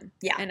is fun.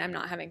 Yeah. And I'm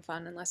not having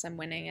fun unless I'm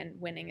winning, and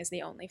winning is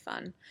the only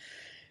fun.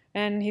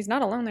 And he's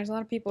not alone. There's a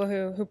lot of people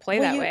who play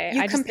that way.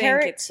 I just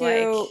think it's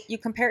you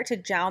compare it to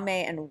Jaume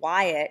and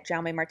Wyatt,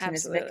 Jaume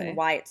Martinez Vick Absolutely. and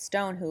Wyatt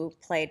Stone, who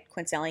played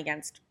coincidentally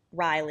against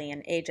Riley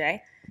and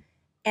AJ.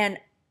 And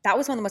that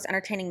was one of the most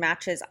entertaining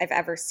matches I've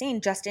ever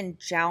seen, just in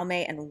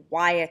Jaume and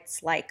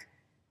Wyatt's like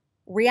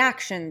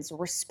reactions,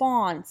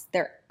 response,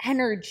 their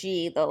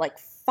energy, the like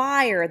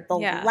fire, the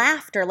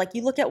laughter. Like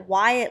you look at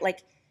Wyatt,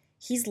 like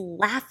he's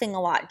laughing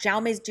a lot.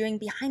 Jaume's doing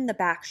behind the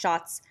back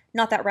shots.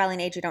 Not that Riley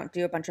and AJ don't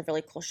do a bunch of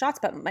really cool shots,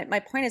 but my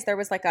point is there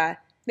was like a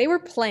they were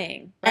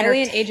playing.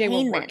 Riley and AJ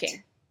were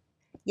working.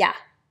 Yeah.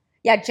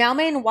 Yeah,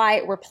 Jaume and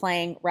Wyatt were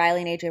playing.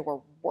 Riley and AJ were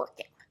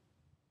working.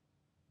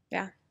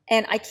 Yeah.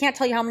 And I can't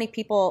tell you how many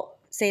people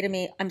say to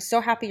me, I'm so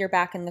happy you're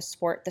back in the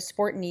sport. The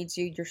sport needs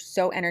you. You're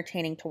so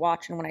entertaining to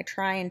watch. And when I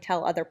try and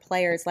tell other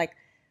players, like,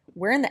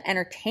 we're in the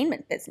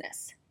entertainment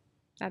business.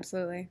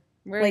 Absolutely.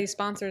 Where are Like- these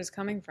sponsors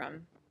coming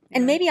from?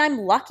 And maybe I'm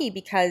lucky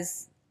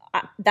because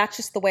that's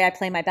just the way I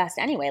play my best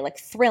anyway. Like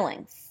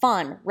thrilling,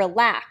 fun,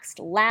 relaxed,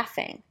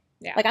 laughing.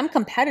 Yeah. Like I'm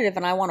competitive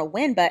and I want to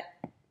win, but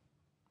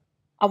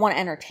I want to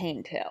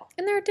entertain too.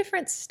 And there are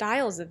different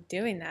styles of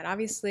doing that.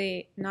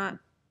 Obviously,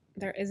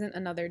 there isn't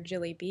another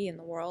Jilly B in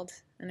the world.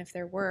 And if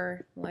there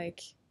were, like,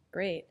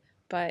 great.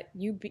 But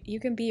you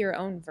can be your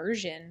own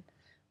version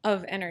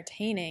of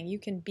entertaining. You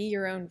can be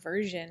your own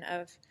version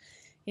of,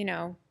 you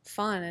know,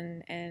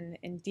 fun and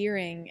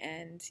endearing.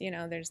 And, you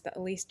know, there's the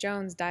Elise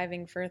Jones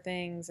diving for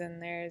things.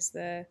 And there's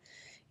the,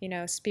 you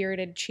know,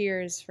 spirited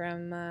cheers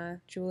from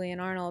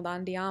Julian Arnold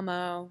on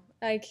Diamo.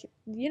 Like,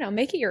 you know,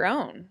 make it your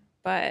own.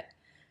 But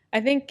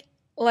I think,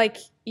 like,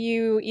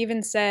 you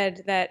even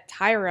said that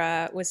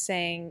Tyra was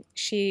saying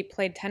she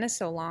played tennis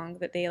so long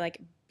that they, like,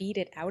 beat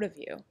it out of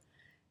you.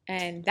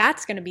 And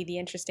that's going to be the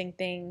interesting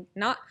thing,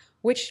 not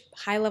which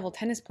high-level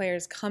tennis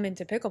players come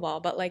into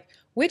pickleball, but like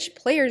which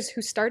players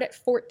who start at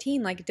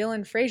 14 like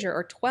Dylan Frazier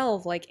or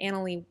 12 like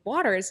Annalee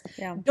Waters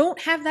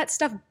don't have that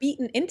stuff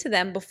beaten into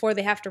them before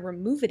they have to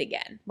remove it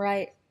again.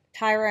 Right.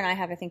 Tyra and I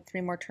have, I think,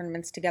 3 more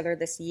tournaments together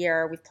this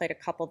year. We've played a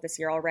couple this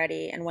year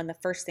already. And one of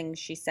the first things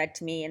she said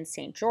to me in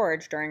St.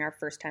 George during our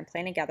first time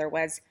playing together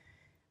was,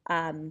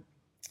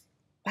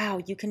 wow,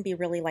 you can be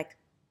really like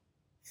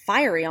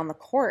fiery on the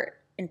court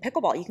in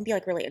pickleball. You can be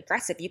like really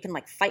aggressive. You can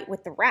like fight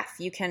with the ref.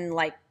 You can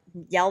like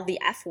yell the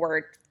F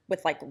word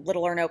with like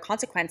little or no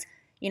consequence.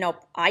 You know,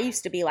 I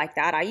used to be like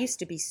that. I used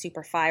to be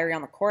super fiery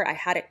on the court. I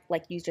had it,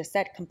 like you just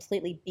said,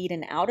 completely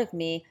beaten out of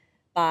me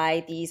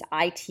by these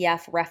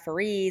ITF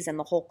referees and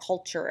the whole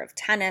culture of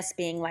tennis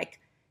being like,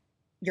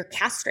 you're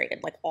castrated.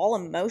 Like all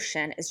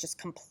emotion is just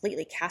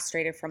completely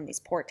castrated from these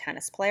poor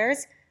tennis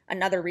players.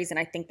 Another reason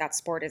I think that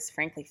sport is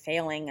frankly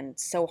failing and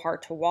so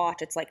hard to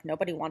watch. It's like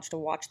nobody wants to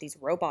watch these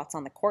robots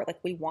on the court. Like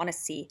we want to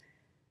see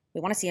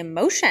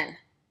emotion.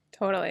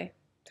 Totally.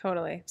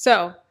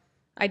 So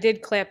I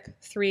did clip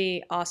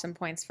 3 awesome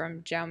points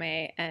from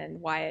Jaume and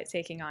Wyatt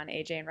taking on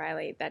AJ and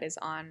Riley. That is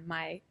on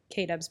my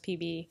KDubs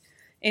PB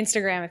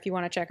Instagram if you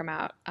want to check them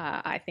out.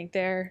 I think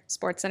they're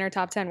SportsCenter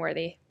top 10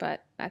 worthy,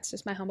 but that's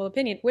just my humble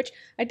opinion, which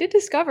I did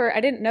discover.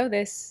 I didn't know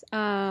this,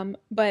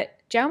 but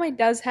Jaume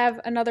does have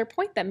another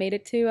point that made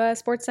it to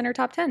SportsCenter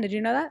top 10. Did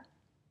you know that?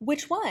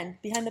 Which one?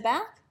 Behind the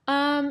back?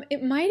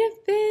 It might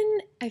have been,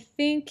 I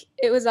think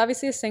it was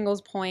obviously a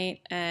singles point,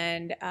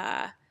 and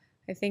I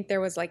think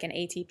there was like an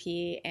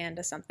ATP and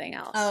a something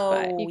else. Oh,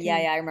 but yeah,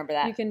 I remember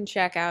that. You can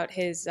check out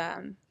his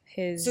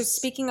so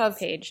speaking of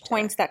page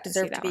points that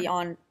deserve to be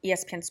on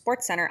ESPN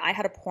SportsCenter, I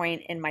had a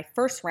point in my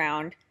first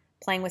round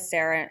playing with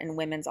Sarah in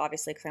women's,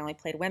 obviously because I only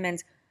played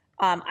women's.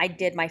 I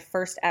did my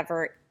first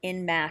ever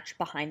in-match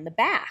behind the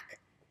back.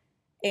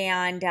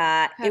 And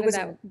How did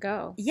that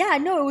go? Yeah,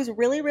 no, it was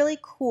really, really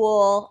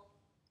cool.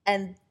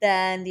 And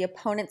then the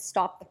opponent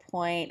stopped the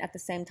point at the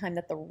same time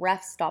that the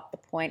ref stopped the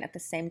point at the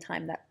same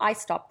time that I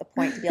stopped the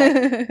point to be like,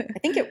 I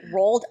think it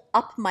rolled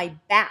up my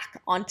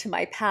back onto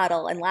my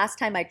paddle. And last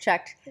time I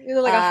checked, you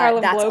were like a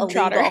Harlem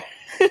Globetrotter.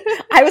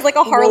 I was like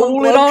a Harlem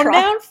Globetrotter. Roll it on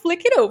down,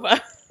 flick it over.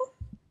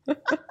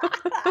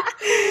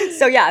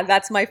 So yeah,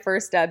 that's my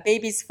first,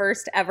 baby's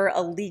first ever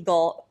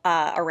illegal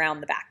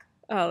around the back.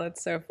 Oh,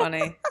 that's so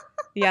funny.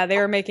 Yeah, they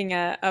were making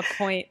a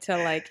point to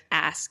like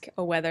ask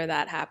whether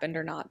that happened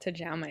or not to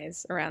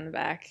Jaume's around the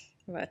back,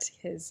 but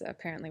his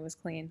apparently was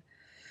clean.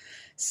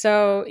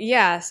 So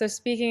yeah, so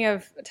speaking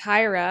of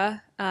Tyra,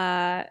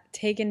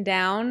 taken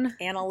down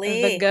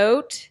Annalee, the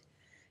GOAT.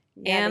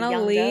 Yeah,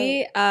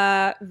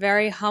 Annalee,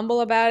 very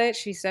humble about it.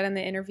 She said in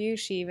the interview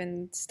she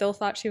even still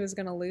thought she was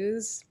going to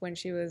lose when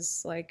she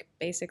was like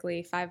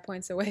basically 5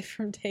 points away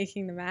from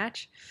taking the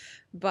match.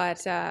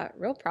 But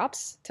real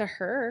props to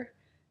her.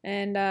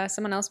 And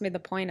someone else made the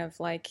point of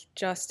like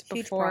just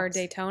Huge before props.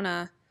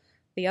 Daytona,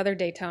 the other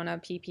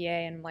Daytona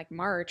PPA in like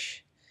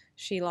March,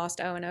 she lost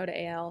 0-0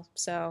 to AL.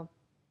 So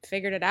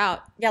figured it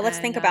out. Yeah, let's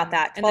think about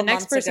that. 12 and the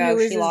next months person ago, who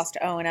loses, she lost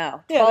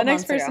 0-0. Yeah, the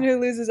next person who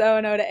loses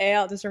 0-0 to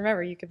AL, just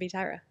remember, you could be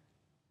Tyra.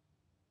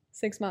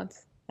 6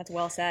 months. That's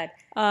well said.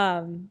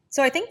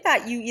 So I think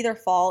that you either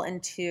fall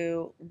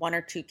into one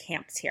or two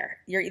camps here.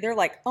 You're either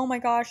like, oh my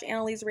gosh,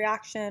 Annalee's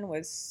reaction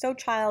was so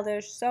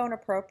childish, so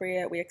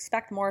inappropriate. We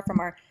expect more from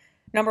our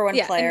number one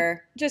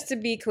player. Just to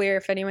be clear,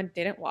 if anyone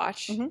didn't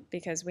watch,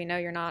 because we know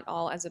you're not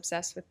all as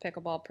obsessed with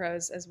pickleball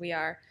pros as we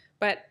are,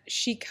 but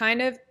she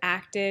kind of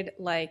acted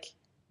like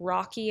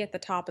Rocky at the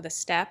top of the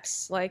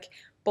steps, like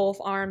both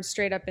arms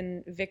straight up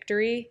in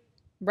victory,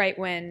 right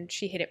when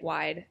she hit it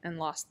wide and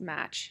lost the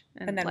match.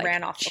 And then like,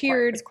 ran off the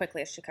cheered court as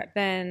quickly as she could.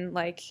 Then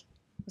like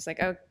was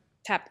like, oh,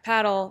 tapped the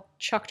paddle,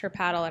 chucked her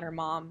paddle at her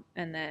mom,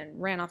 and then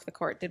ran off the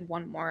court, did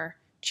one more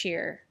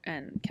cheer,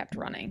 and kept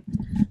running.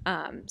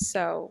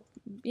 So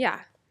yeah.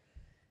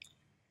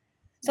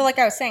 So like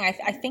I was saying,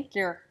 I think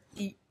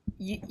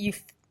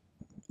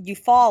you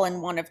fall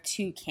in one of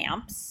two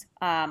camps.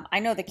 I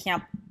know the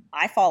camp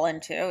I fall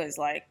into is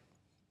like,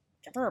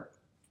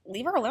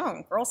 leave her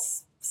alone.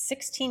 Girl's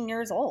 16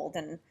 years old.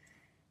 And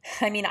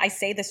I mean, I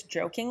say this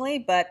jokingly,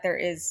 but there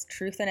is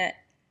truth in it.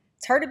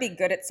 It's hard to be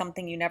good at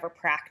something you never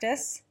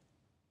practice.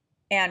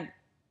 And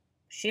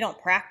she don't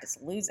practice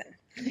losing.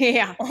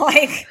 Yeah.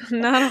 Like,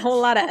 not a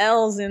whole lot of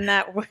L's in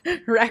that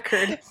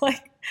record.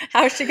 Like,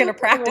 how is she going to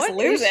practice what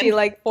losing? Is she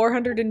like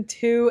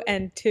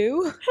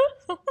 402-2?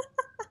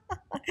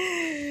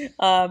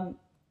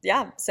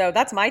 Yeah. So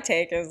that's my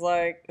take is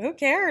like, who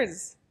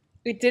cares?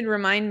 It did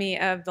remind me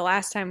of the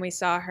last time we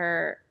saw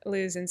her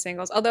lose in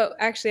singles. Although,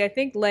 actually, I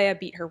think Leia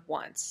beat her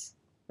once,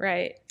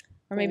 right?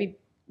 Or maybe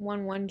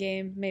won one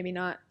game, maybe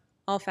not.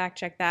 I'll fact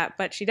check that.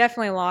 But she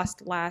definitely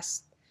lost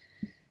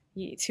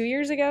 2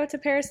 years ago to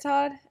Paris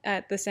Todd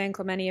at the San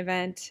Clemente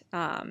event.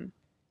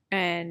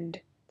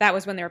 And that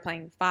was when they were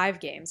playing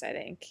 5 games, I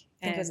think.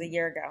 I think it was a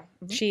year ago.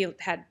 She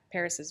had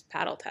Paris's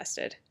paddle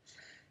tested.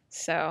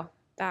 So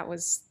that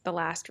was the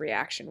last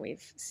reaction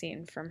we've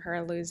seen from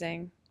her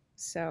losing.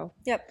 So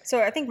Yep.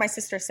 So I think my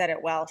sister said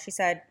it well. She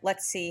said,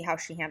 let's see how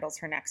she handles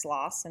her next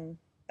loss, and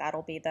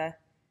that'll be the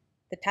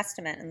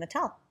testament and the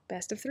tell.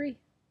 best of 3.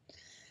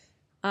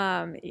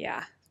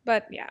 Yeah.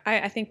 But yeah,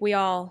 I think we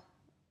all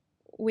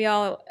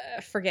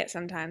forget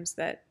sometimes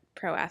that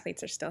pro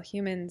athletes are still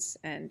humans,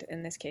 and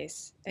in this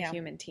case, a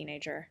human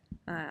teenager.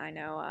 I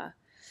know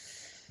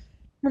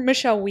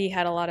Michelle Wee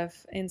had a lot of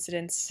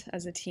incidents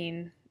as a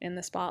teen in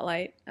the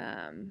spotlight.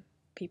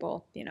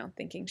 People,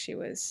 thinking she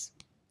was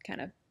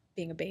kind of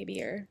being a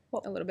baby or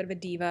a little bit of a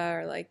diva,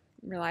 or like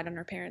relied on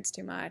her parents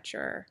too much,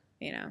 or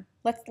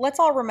Let's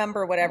all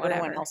remember what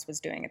everyone else was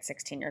doing at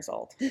 16 years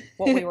old.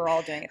 What we were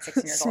all doing at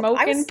 16 years old.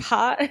 Smoking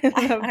pot in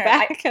the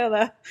back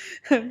of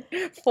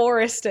the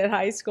forest at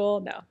high school.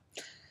 No.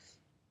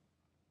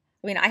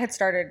 I mean, I had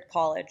started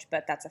college,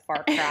 but that's a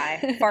far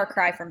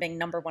cry from being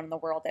number 1 in the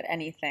world at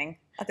anything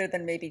other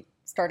than maybe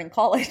starting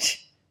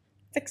college.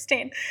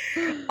 16.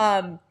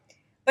 But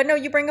no,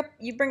 you bring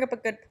up a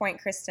good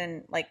point,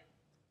 Kristen. Like,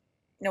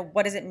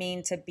 what does it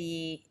mean to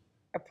be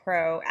a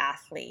pro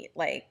athlete?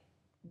 Like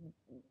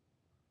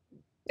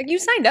you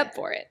signed up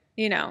for it,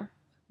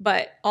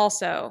 but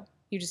also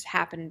you just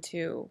happen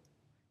to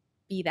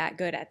be that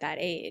good at that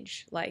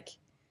age. Like,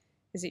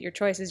 is it your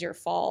choice? Is your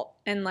fault?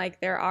 And like,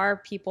 there are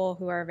people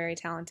who are very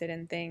talented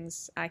in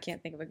things. I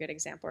can't think of a good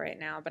example right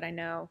now, but I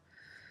know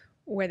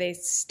where they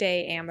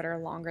stay amateur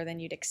longer than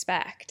you'd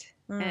expect.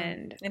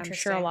 And I'm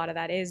sure a lot of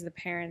that is the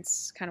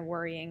parents kind of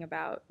worrying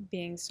about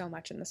being so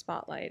much in the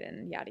spotlight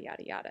and yada,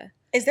 yada, yada.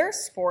 Is there a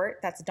sport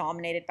that's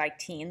dominated by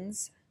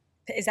teens?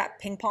 Is that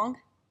ping pong?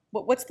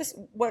 What's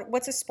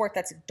a sport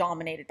that's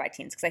dominated by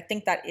teens? Because I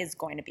think that is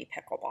going to be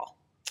pickleball.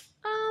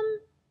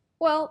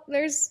 Well,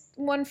 there's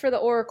one for the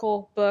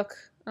Oracle book,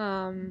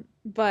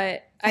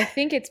 but I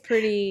think it's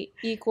pretty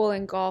equal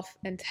in golf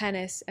and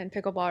tennis and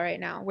pickleball right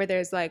now, where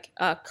there's like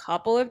a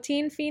couple of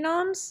teen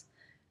phenoms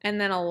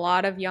and then a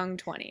lot of young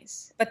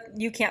 20s. But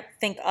you can't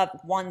think of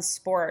one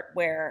sport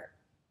where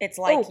it's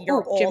like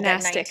you're old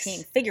gymnastics. At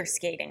 19. Figure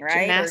skating,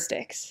 right?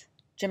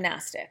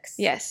 Gymnastics.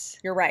 Yes.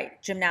 You're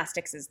right.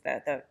 Gymnastics is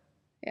the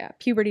Yeah,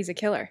 puberty's a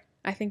killer.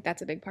 I think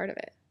that's a big part of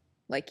it.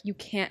 Like, you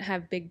can't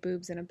have big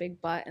boobs and a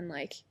big butt and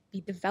like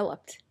be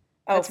developed.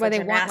 That's why they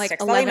want like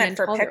 11 and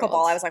 12 for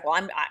pickleball. I was like,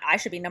 well, I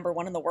should be number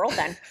 1 in the world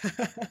then.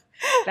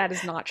 That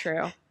is not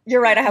true.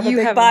 You're right. I have a big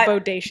butt. You have a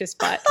bodacious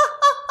butt.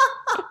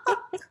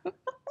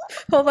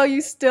 Although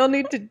you still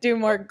need to do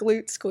more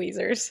glute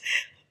squeezers.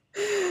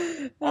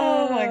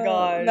 Oh my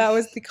gosh. That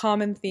was the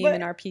common theme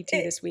in our PT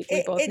this week.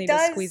 We both need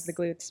to squeeze the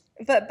glutes.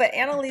 But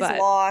Annalie's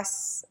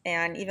loss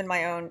and even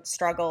my own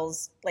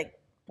struggles like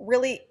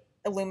really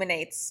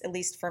illuminates, at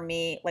least for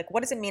me, like,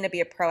 what does it mean to be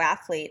a pro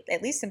athlete?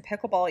 At least in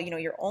pickleball,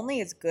 you're only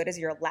as good as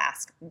your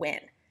last win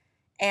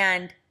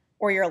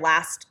or your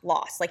last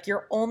loss. Like,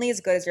 you're only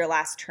as good as your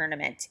last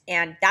tournament.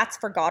 And that's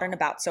forgotten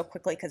about so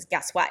quickly because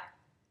guess what?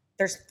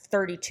 There's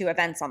 32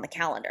 events on the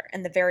calendar.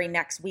 And the very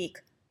next week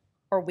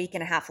or week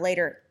and a half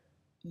later,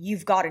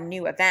 you've got a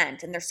new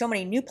event. And there's so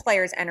many new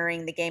players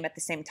entering the game at the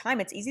same time.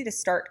 It's easy to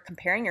start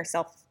comparing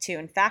yourself to.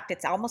 In fact,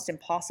 it's almost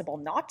impossible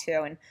not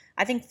to. And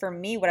I think for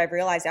me, what I've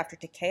realized after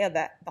Takea,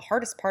 that the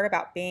hardest part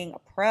about being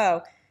a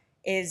pro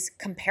is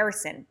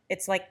comparison.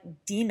 It's like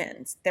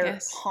demons. They're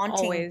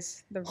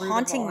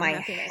haunting my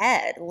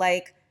head.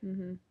 Like,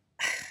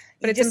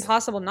 but it's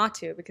impossible not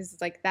to, because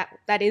it's like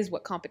that is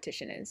what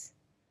competition is.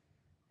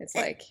 It's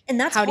like, and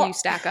that's how do you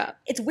stack up?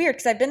 It's weird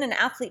because I've been an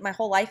athlete my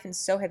whole life and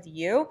so have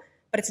you,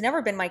 but it's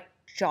never been my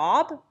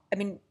job. I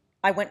mean,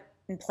 I went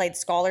and played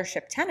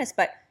scholarship tennis,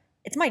 but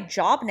it's my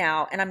job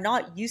now, and I'm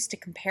not used to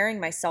comparing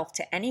myself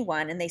to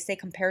anyone. And they say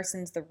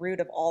comparison's the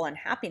root of all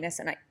unhappiness,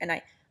 and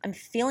I'm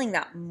feeling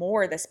that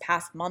more this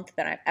past month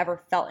than I've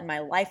ever felt in my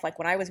life. Like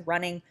when I was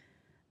running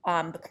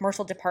the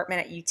commercial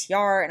department at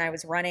UTR and I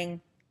was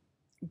running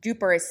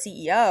Duper as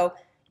CEO,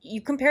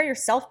 you compare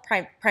yourself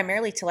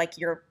primarily to like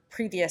your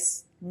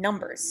previous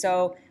numbers.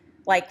 So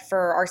like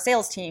for our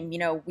sales team,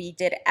 we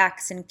did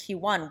X in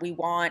Q1.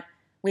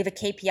 We have a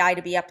KPI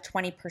to be up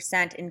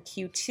 20% in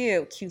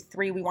Q2.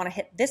 Q3, we want to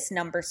hit this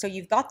number. So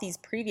you've got these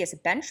previous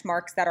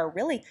benchmarks that are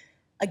really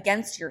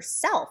against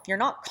yourself. You're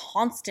not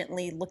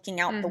constantly looking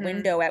out the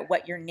window at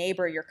what your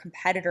neighbor, your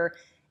competitor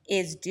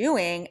is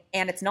doing.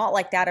 And it's not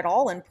like that at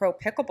all in pro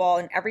pickleball.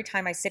 And every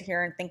time I sit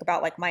here and think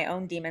about like my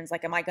own demons,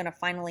 like, am I going to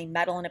finally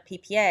medal in a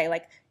PPA?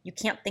 Like, you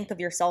can't think of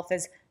yourself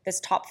as this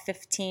top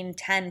 15,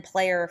 10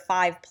 player,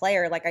 5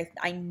 player. Like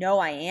I know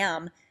I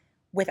am,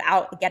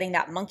 without getting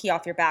that monkey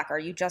off your back. Are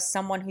you just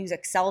someone who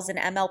excels in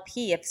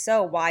MLP? If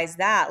so, why is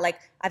that? Like,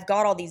 I've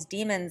got all these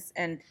demons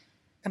and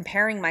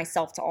comparing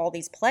myself to all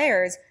these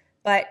players,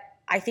 but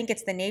I think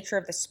it's the nature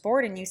of the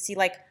sport. And you see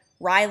like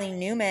Riley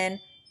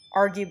Newman,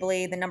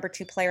 arguably the number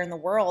 2 player in the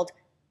world,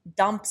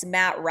 dumps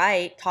Matt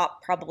Wright,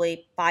 top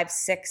probably 5,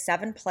 6,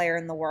 7 player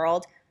in the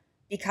world,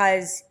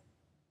 because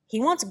he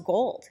wants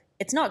gold.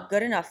 It's not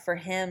good enough for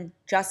him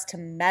just to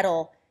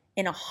medal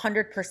in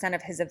 100%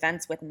 of his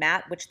events with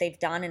Matt, which they've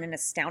done in an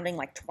astounding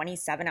like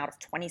 27 out of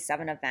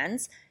 27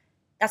 events.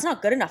 That's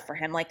not good enough for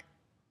him. Like,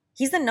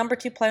 He's the number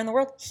 2 player in the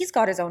world. He's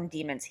got his own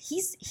demons.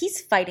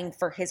 He's fighting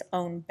for his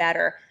own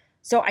better.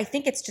 So I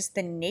think it's just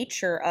the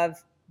nature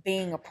of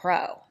being a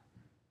pro.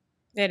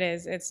 It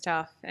is. It's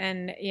tough,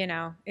 and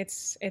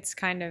it's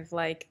kind of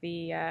like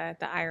the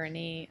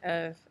irony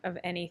of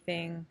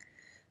anything.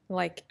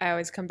 Like, I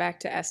always come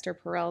back to Esther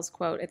Perel's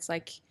quote. It's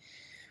like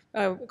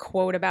a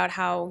quote about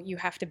how you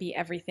have to be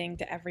everything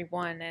to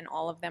everyone, and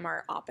all of them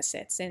are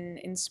opposites.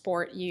 In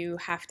sport, you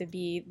have to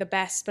be the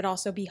best, but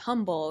also be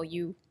humble.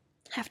 You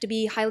have to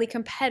be highly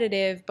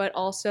competitive, but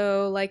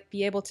also like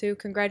be able to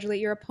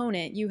congratulate your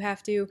opponent. You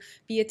have to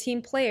be a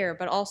team player,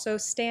 but also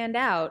stand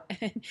out.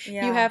 And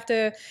you have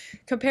to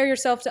compare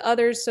yourself to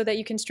others so that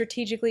you can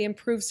strategically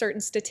improve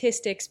certain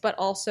statistics, but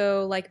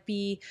also like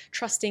be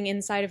trusting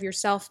inside of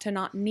yourself to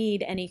not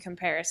need any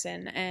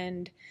comparison.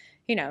 And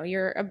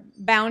you're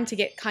bound to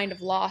get kind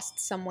of lost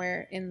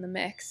somewhere in the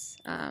mix.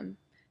 And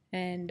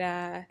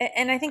I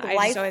think I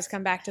life just always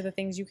come back to the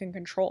things you can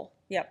control.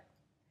 Yep.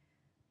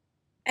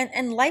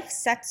 And life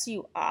sets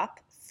you up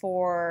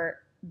for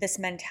this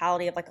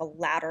mentality of like a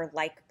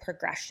ladder-like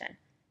progression.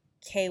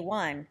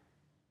 K1,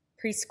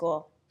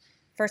 preschool,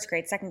 first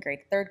grade, second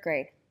grade, third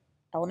grade,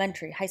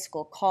 elementary, high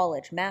school,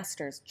 college,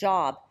 master's,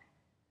 job,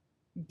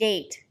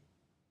 date,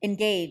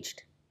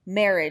 engaged,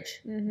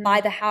 marriage, buy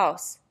the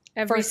house.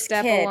 Every first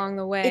step kid. along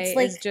the way It's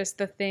like, is just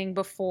the thing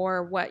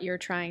before what you're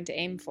trying to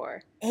aim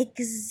for.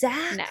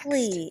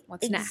 Exactly. Next.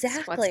 What's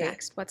next? What's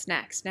next? What's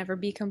next? Never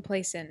be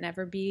complacent.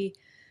 Never be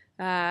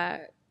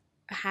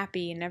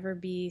happy. Never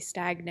be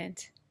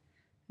stagnant.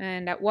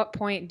 And at what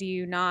point do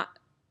you not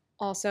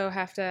also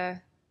have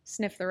to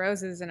sniff the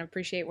roses and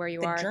appreciate where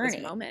you are journey. at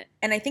this moment?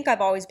 And I think I've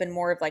always been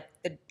more of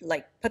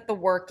put the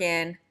work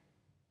in,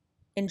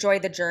 enjoy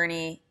the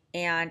journey.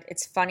 And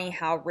it's funny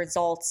how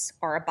results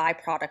are a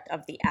byproduct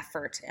of the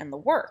effort and the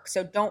work.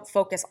 So don't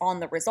focus on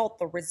the result.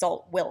 The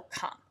result will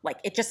come. Like,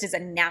 it just is a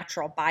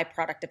natural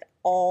byproduct of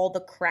all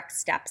the correct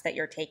steps that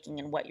you're taking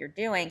and what you're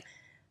doing.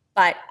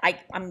 But I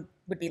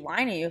would be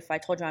lying to you if I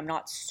told you I'm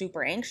not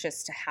super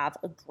anxious to have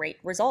a great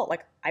result.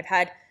 Like, I've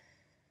had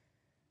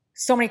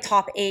so many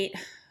top 8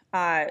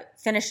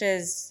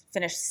 finishes,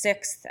 finished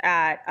 6th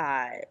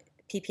at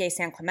PPA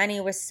San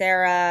Clemente with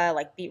Sarah,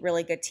 like beat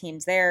really good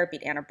teams there,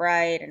 beat Anna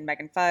Bright and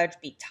Megan Fudge,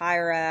 beat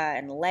Tyra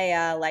and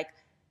Leia. Like,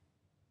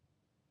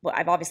 well,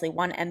 I've obviously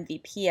won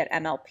MVP at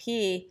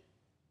MLP,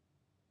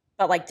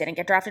 but like didn't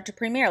get drafted to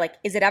Premier. Like,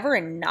 is it ever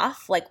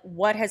enough? Like,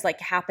 what has like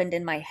happened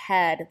in my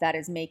head that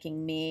is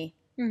making me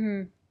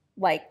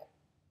like,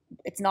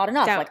 it's not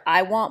enough. Doubt. Like,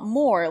 I want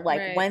more. Like,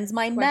 Right. when's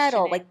my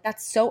medal? Questioning. Like,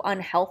 that's so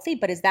unhealthy.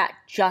 But is that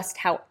just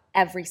how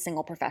every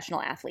single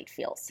professional athlete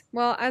feels?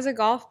 Well, as a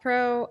golf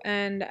pro,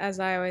 and as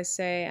I always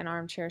say, an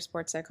armchair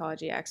sports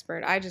psychology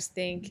expert, I just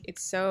think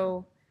it's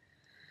so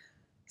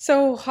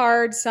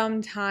hard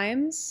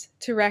sometimes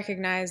to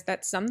recognize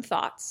that some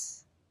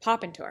thoughts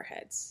pop into our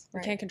heads. We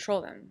Right. can't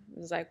control them.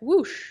 It's like,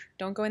 whoosh,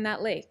 don't go in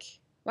that lake.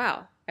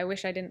 Wow, I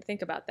wish I didn't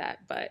think about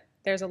that, but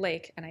there's a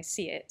lake and I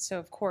see it. So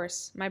of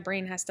course, my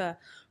brain has to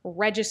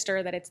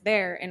register that it's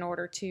there in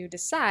order to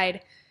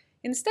decide,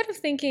 instead of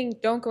thinking,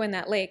 don't go in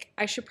that lake,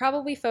 I should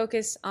probably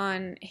focus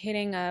on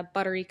hitting a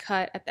buttery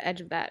cut at the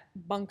edge of that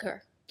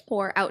bunker,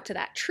 or out to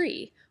that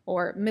tree,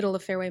 or middle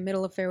of fairway,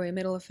 middle of fairway,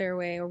 middle of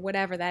fairway, or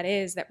whatever that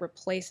is that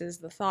replaces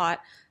the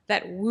thought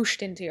that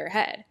whooshed into your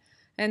head.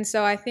 And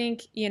so I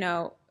think,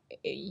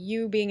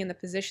 you being in the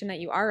position that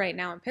you are right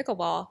now in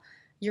pickleball,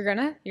 you're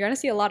gonna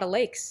see a lot of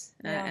lakes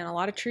and a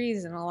lot of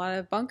trees and a lot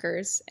of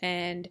bunkers,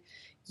 and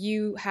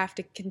you have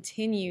to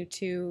continue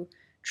to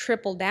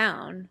triple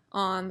down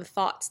on the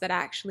thoughts that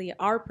actually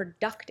are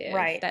productive,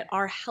 Right. that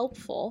are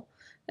helpful,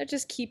 that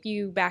just keep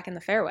you back in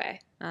the fairway,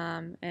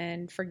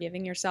 and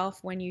forgiving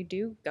yourself when you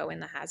do go in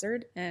the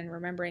hazard, and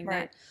remembering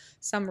Right. that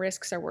some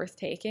risks are worth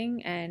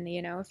taking. And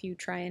if you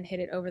try and hit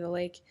it over the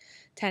lake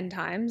 10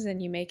 times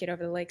and you make it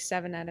over the lake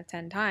 7 out of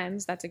 10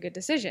 times, that's a good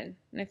decision.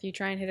 And if you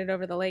try and hit it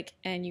over the lake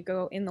and you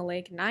go in the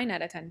lake 9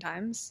 out of 10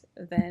 times,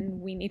 then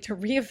we need to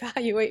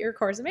reevaluate your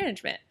course of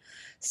management.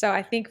 So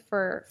I think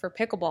for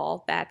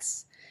pickleball,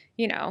 that's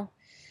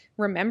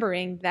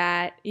remembering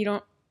that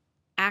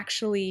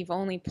you've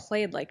only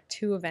played like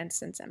 2 events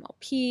since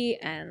MLP,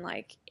 and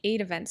like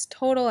 8 events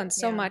total, and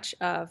so much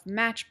of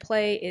match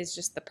play is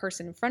just the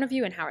person in front of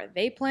you and how are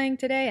they playing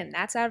today, and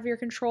that's out of your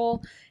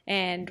control.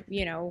 And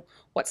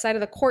what side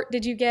of the court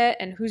did you get,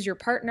 and who's your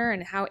partner,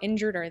 and how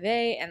injured are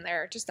they, and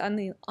there are just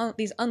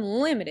these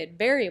unlimited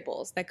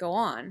variables that go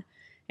on,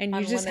 and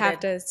you just have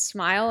to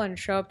smile and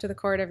show up to the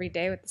court every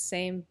day with the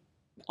same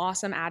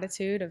awesome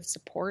attitude of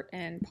support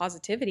and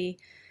positivity,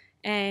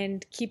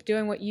 and keep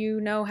doing what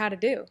you know how to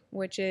do,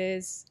 which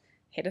is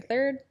hit a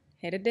third,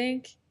 hit a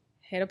dink,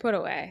 hit a put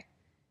away,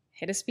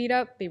 hit a speed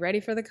up, be ready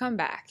for the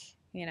comeback,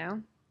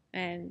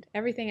 and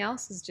everything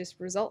else is just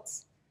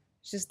results.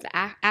 It's just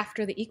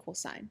after the equal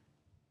sign.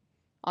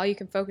 All you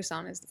can focus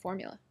on is the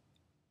formula.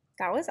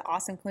 That was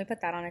awesome. Can we put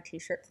that on a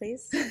t-shirt,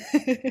 please?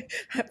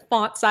 That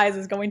font size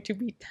is going to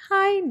be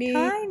tiny.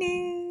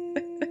 Tiny.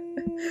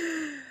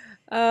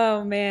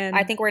 Oh, man.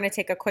 I think we're going to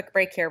take a quick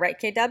break here, right,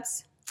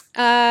 K-Dubs?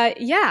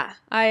 Yeah,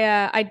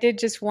 I did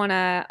just want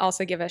to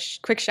also give a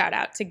quick shout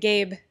out to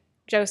Gabe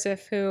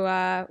Joseph, who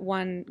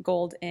won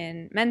gold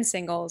in men's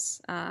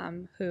singles,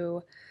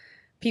 who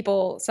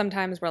people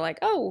sometimes were like,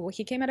 oh,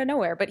 he came out of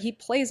nowhere, but he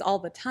plays all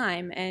the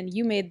time. And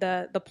you made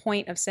the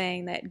point of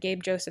saying that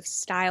Gabe Joseph's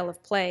style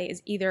of play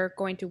is either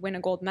going to win a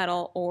gold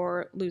medal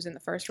or lose in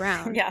the first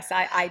round. Yes,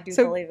 I do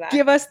So believe that.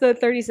 give us the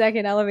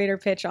 30-second elevator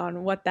pitch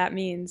on what that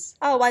means.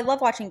 Oh, I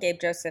love watching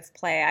Gabe Joseph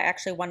play. I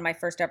actually won my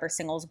first ever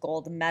singles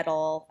gold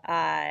medal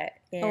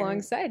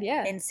Alongside,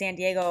 yeah. in San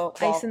Diego.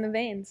 Ice in the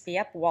veins.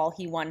 Yep, while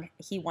he won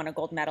a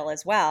gold medal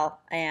as well.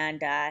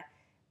 And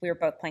we were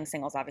both playing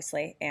singles,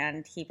 obviously,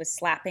 and he was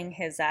slapping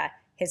his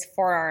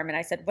forearm, and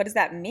I said, what does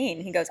that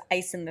mean? He goes,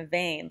 ice in the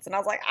veins. And I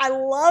was like, I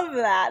love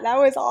that. That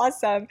was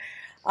awesome.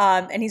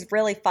 And he's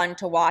really fun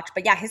to watch.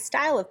 But yeah, his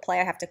style of play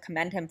I have to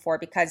commend him for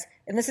because,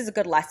 and this is a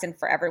good lesson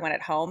for everyone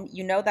at home,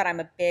 you know that I'm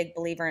a big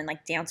believer in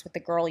like dance with the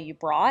girl you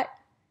brought.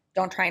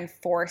 Don't try and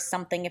force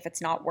something if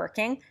it's not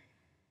working.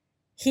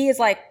 He is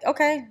like,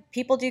 okay,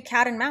 people do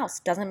cat and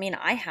mouse. Doesn't mean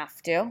I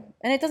have to.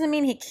 And it doesn't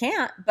mean he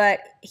can't, but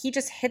he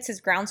just hits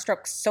his ground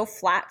stroke so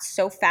flat,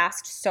 so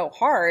fast, so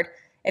hard.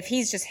 If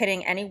he's just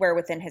hitting anywhere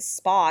within his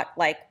spot,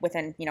 like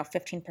within,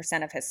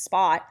 15% of his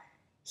spot,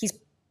 he's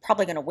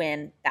probably going to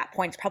win that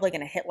point. He's probably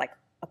going to hit like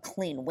a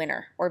clean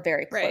winner or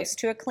very close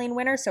to a clean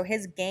winner. So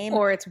his game...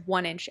 Or it's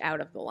 1 inch out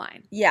of the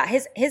line. Yeah,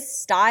 his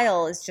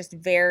style is just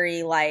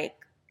very like,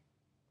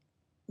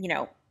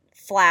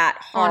 flat,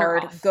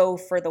 hard, go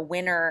for the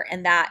winner.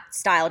 And that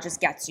style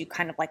just gets you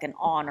kind of like an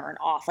on or an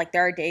off. Like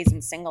there are days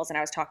in singles, and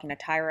I was talking to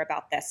Tyra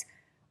about this,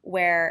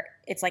 where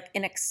it's like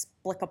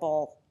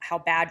inexplicable how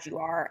bad you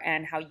are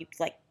and how you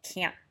like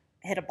can't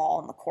hit a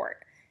ball in the court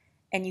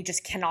and you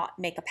just cannot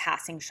make a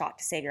passing shot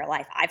to save your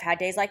life. I've had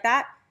days like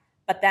that,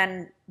 but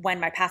then when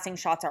my passing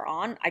shots are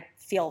on, I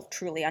feel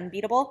truly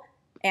unbeatable.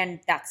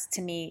 And that's,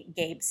 to me,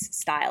 Gabe's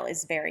style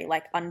is very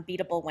like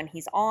unbeatable when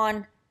he's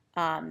on.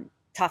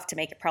 Tough to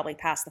make it probably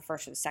past the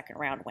first or the second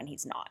round when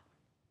he's not.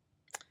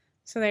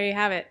 So there you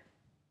have it.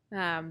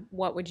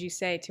 What would you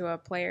say to a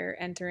player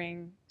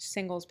entering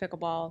singles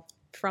pickleball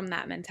from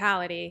that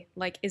mentality?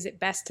 Like, is it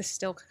best to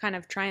still kind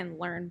of try and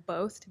learn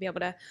both to be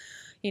able to,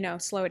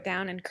 slow it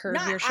down and curve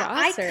your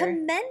shots? I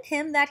commend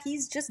him that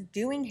he's just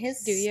doing his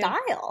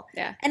style.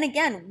 Yeah. And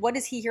again, what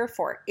is he here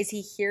for? Is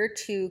he here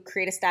to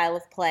create a style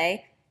of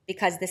play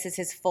because this is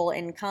his full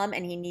income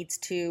and he needs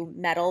to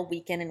medal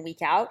week in and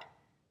week out?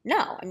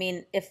 No. I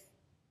mean, if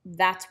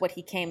that's what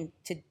he came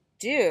to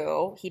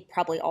do, he'd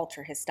probably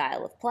alter his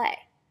style of play.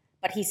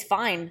 But he's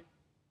fine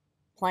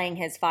playing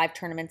his 5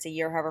 tournaments a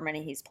year, however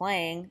many he's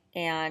playing,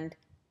 and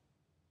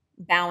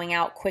bowing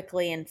out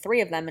quickly in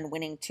 3 of them and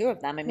winning 2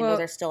 of them. I mean, those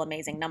are still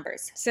amazing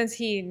numbers. Since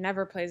he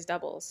never plays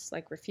doubles,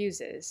 like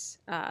refuses,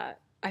 I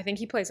think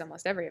he plays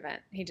almost every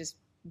event. He just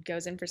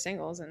goes in for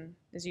singles and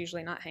is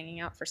usually not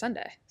hanging out for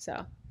Sunday.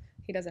 So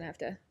he doesn't have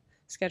to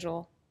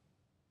schedule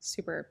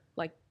super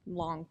like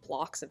long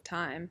blocks of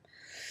time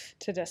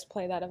to just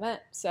play that event.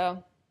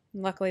 So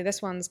luckily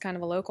this one's kind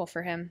of a local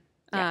for him.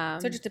 Yeah.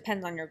 So it just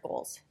depends on your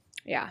goals.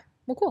 Yeah.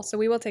 Well, cool. So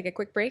we will take a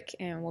quick break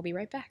and we'll be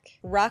right back.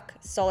 Ruck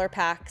Solar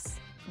Packs.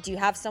 Do you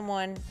have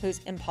someone who's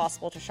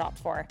impossible to shop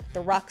for?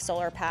 The Ruck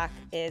Solar Pack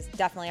is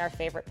definitely our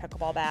favorite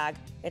pickleball bag.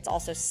 It's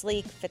also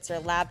sleek, fits your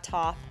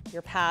laptop,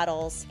 your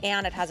paddles,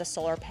 and it has a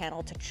solar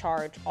panel to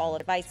charge all the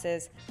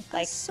devices.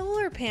 Like a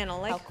solar panel?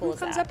 Like who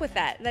comes up with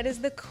that? That is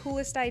the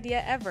coolest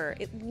idea ever.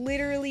 It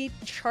literally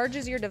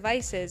charges your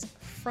devices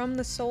from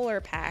the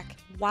solar pack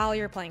while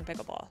you're playing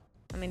pickleball.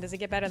 I mean, does it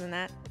get better than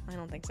that? I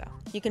don't think so.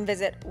 You can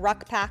visit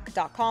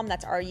ruckpack.com.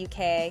 That's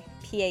RUKPACK.com.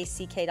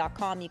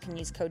 You can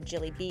use code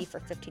JillyB for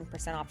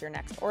 15% off your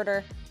next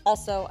order.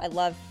 Also, I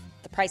love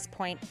the price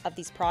point of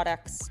these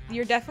products.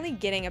 You're definitely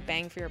getting a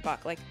bang for your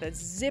buck. Like the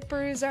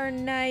zippers are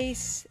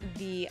nice.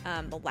 The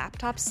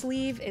laptop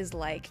sleeve is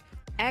like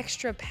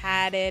extra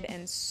padded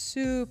and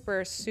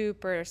super,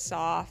 super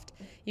soft.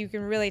 You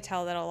can really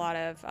tell that a lot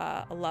of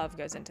love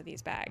goes into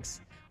these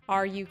bags.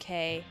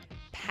 RUKPACK.com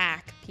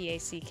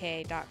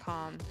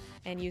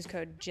and use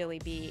code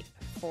JillyB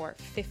for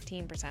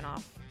 15%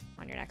 off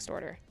on your next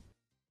order.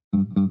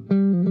 By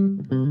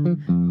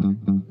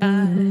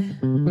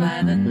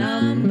the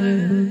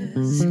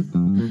numbers.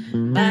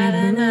 By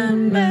the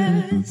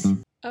numbers.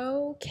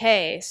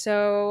 Okay,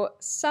 so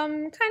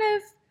some kind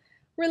of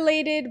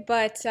related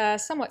but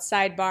somewhat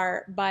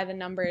sidebar by the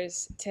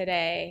numbers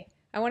today.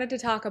 I wanted to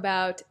talk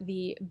about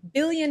the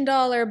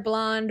billion-dollar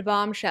blonde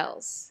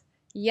bombshells.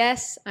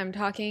 Yes, I'm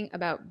talking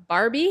about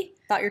Barbie.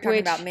 Thought you were talking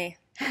about me.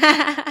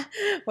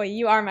 Well,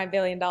 you are my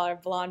billion-dollar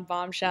blonde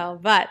bombshell,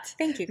 but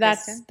thank you,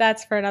 Kristen.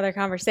 That's for another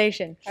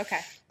conversation.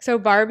 Okay. So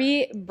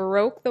Barbie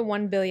broke the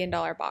 $1 billion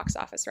box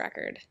office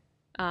record.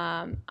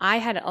 I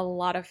had a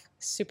lot of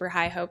super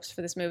high hopes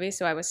for this movie,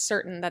 so I was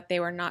certain that they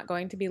were not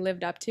going to be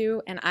lived up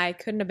to, and I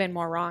couldn't have been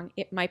more wrong.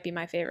 It might be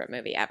my favorite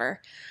movie ever.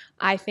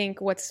 I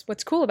think what's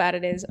cool about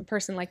it is a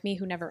person like me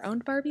who never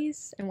owned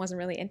Barbies and wasn't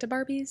really into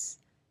Barbies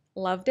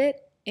loved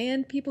it.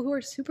 And people who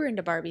are super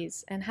into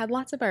Barbies and had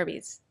lots of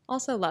Barbies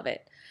Also love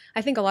it.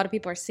 I think a lot of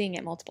people are seeing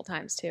it multiple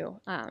times too.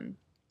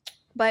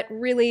 But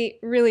really,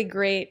 really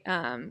great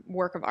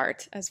work of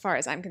art as far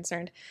as I'm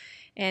concerned.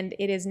 And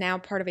it is now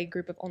part of a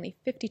group of only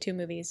 52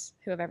 movies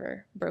who have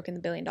ever broken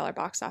the $1 billion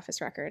box office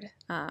record.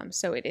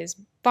 So it is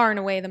far and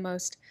away the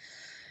most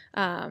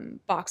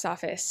box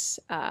office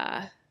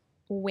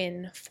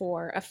win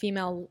for a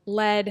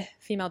female-led,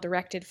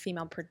 female-directed,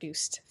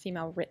 female-produced,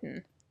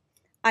 female-written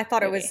I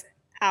thought movie. it was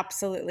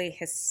absolutely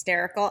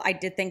hysterical. I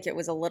did think it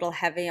was a little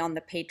heavy on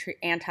the patriarchy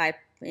and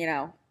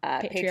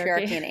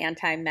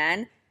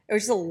anti-men. It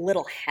was just a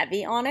little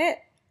heavy on it,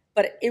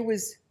 but it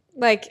was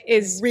Like,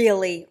 is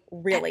really,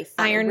 really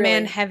fun. Iron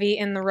Man heavy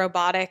in the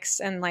robotics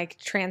and like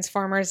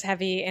Transformers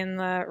heavy in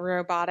the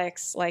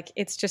robotics? Like,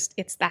 that's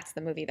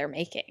the movie they're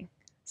making.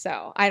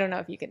 So I don't know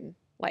if you can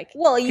like.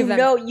 Well, give them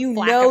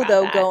flack about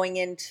though, that. going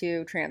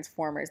into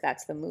Transformers,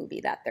 that's the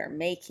movie that they're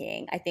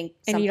making. I think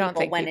some And you don't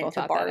people think went people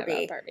into thought that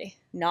about Barbie?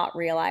 not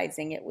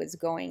realizing it was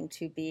going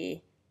to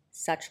be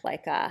such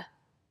like a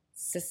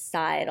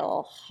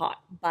societal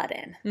hot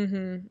button.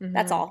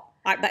 That's all.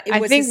 But it I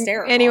was think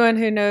hysterical. anyone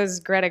who knows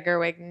Greta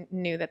Gerwig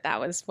knew that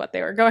was what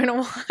they were going to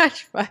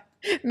watch, but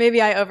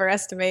maybe I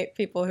overestimate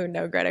people who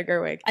know Greta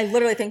Gerwig. I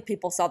literally think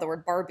people saw the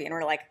word Barbie and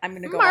were like, I'm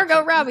going to go Margot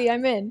watch it. Robbie,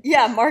 I'm in.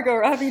 Yeah, Margot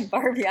Robbie and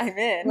Barbie, I'm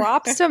in.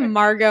 Props to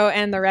Margot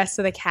and the rest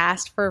of the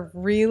cast for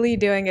really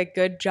doing a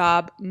good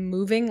job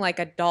moving like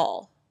a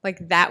doll.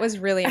 Like, that was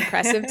really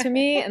impressive to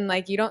me. And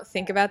like, you don't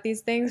think about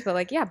these things, but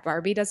like, yeah,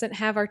 Barbie doesn't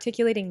have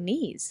articulating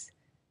knees.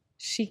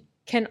 She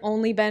can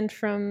only bend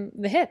from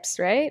the hips,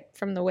 right?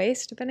 From the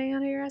waist, depending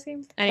on who you're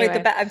asking. Anyway.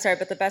 Wait, I'm sorry,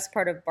 but the best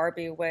part of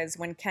Barbie was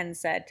when Ken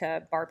said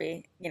to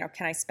Barbie,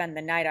 can I spend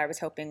the night? I was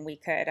hoping we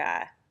could,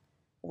 can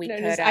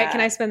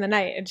I spend the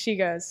night? And she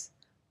goes,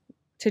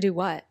 to do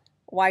what?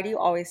 Why do you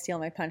always steal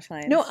my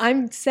punchlines? No,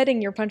 I'm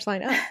setting your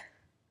punchline up.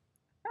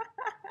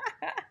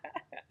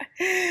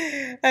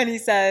 And he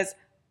says,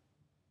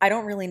 I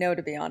don't really know,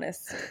 to be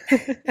honest,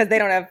 because they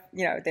don't have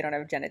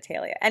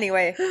genitalia.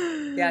 Anyway,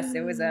 yes,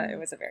 it was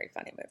a very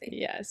funny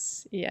movie.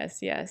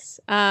 Yes.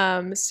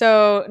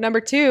 So number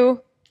 2,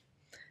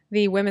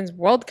 the Women's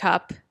World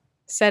Cup,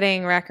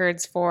 setting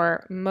records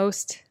for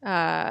most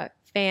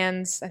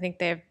fans. I think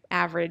they've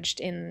averaged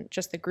in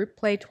just the group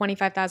play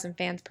 25,000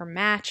 fans per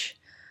match,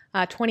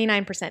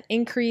 29%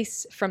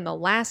 increase from the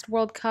last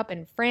World Cup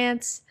in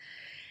France.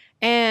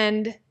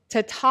 And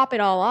to top it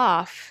all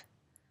off,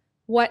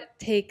 what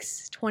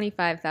takes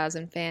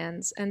 25,000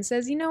 fans and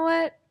says, you know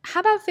what?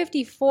 How about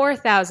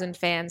 54,000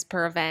 fans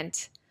per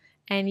event?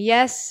 And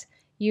yes,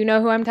 you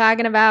know who I'm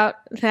talking about.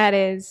 That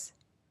is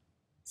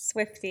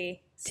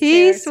Swiftie.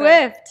 T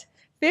Swift.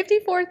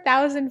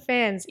 54,000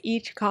 fans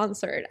each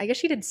concert. I guess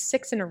she did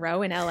 6 in a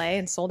row in LA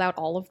and sold out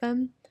all of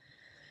them.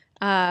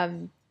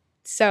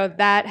 So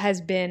that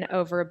has been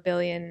over $1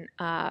 billion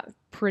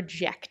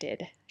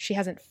projected. She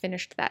hasn't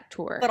finished that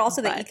tour. But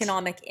also the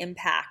economic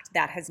impact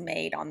that has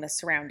made on the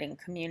surrounding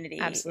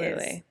community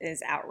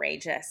is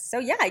outrageous. So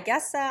yeah, I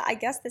guess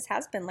this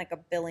has been like $1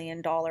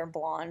 billion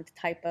blonde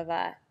type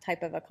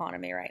of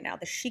economy right now,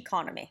 the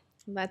she-economy.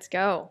 Let's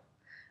go.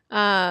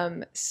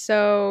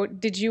 So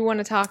did you want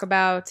to talk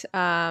about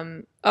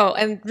and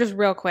just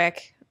real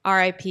quick,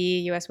 RIP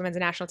U.S. Women's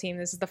National Team.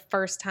 This is the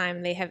first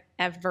time they have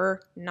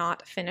ever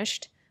not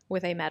finished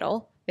with a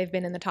medal. They've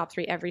been in the top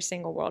 3 every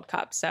single World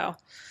Cup. So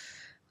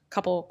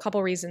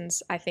couple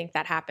reasons I think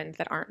that happened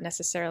that aren't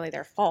necessarily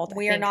their fault.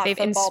 We are not they've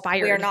football,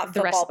 inspired we are not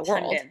the rest football of the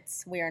world.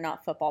 pundits. We are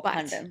not football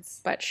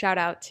pundits. But shout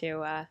out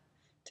to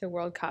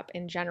World Cup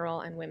in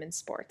general and women's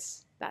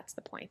sports. That's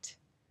the point.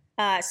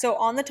 So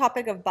on the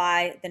topic of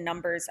by the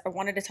numbers, I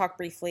wanted to talk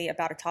briefly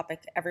about a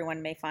topic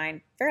everyone may find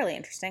fairly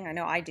interesting. I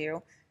know I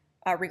do.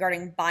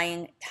 Regarding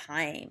buying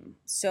time.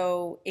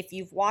 So if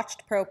you've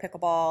watched Pro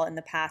Pickleball in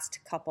the past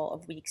couple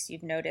of weeks,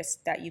 you've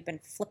noticed that you've been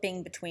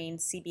flipping between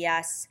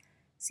CBS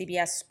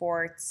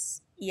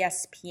Sports,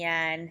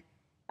 ESPN,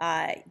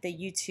 the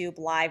YouTube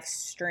live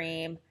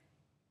stream.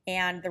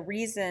 And the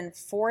reason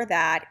for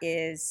that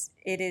is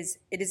it is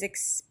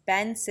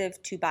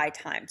expensive to buy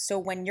time. So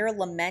when you're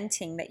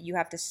lamenting that you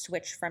have to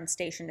switch from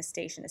station to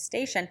station to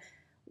station,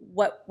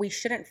 what we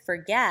shouldn't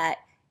forget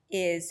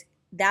is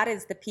that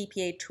is the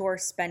PPA Tour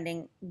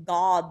spending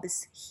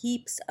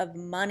heaps of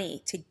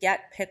money to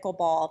get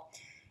pickleball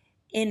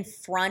in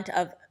front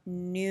of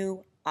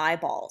new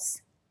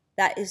eyeballs.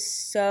 That is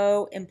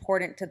so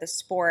important to the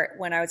sport.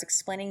 When I was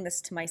explaining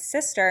this to my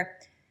sister,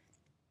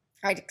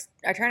 I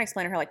try and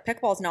explain to her, like,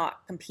 pickleball is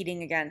not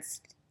competing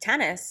against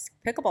tennis.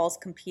 Pickleball is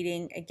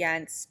competing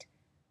against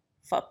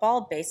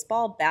football,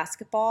 baseball,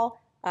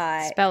 basketball.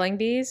 Spelling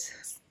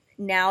bees.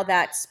 Now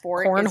that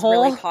sport cornhole. Is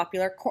really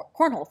popular.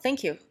 Cornhole,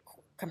 thank you.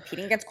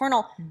 Competing against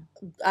cornhole.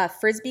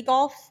 Frisbee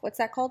golf, what's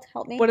that called?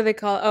 Help me. What do they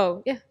call it?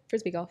 Oh, yeah,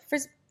 frisbee golf.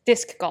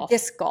 Disc golf.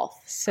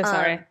 So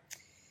sorry.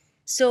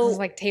 So this is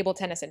like table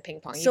tennis and ping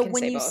pong. So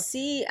when you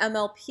see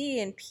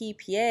MLP and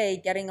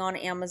PPA getting on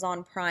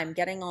Amazon Prime,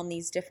 getting on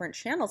these different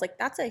channels, like,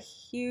 that's a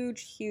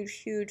huge,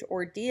 huge, huge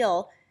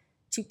ordeal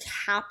to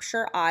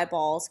capture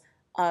eyeballs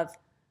of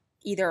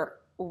either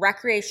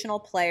recreational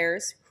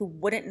players who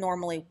wouldn't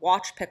normally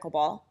watch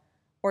pickleball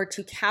or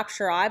to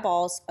capture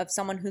eyeballs of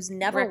someone who's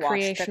never watched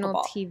Recreational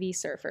pickleball. TV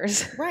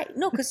surfers. Right.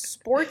 No, because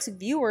sports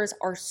viewers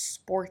are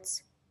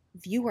sports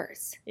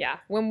viewers. Yeah.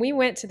 When we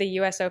went to the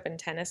US Open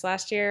tennis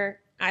last year,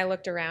 I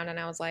looked around and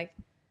I was like,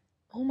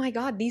 oh my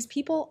God, these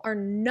people are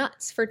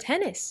nuts for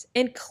tennis.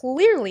 And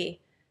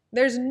clearly,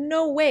 there's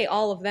no way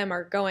all of them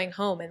are going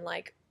home and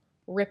like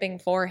ripping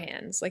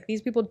forehands. Like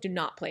these people do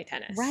not play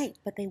tennis. Right.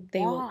 But they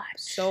They were watch.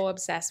 so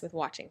obsessed with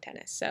watching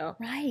tennis. So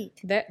Right.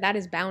 that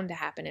is bound to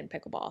happen in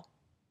pickleball.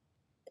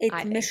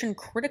 It's mission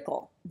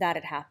critical that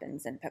it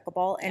happens in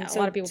pickleball. And Yeah, a so,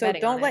 lot of people so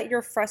betting don't on let it.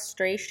 your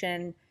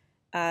frustration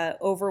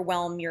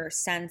overwhelm your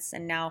sense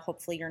and now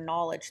hopefully your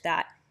knowledge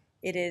that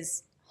it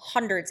is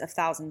hundreds of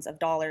thousands of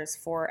dollars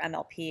for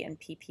MLP and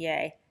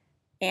PPA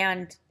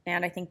and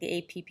I think the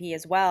APP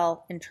as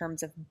well in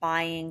terms of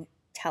buying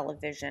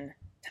television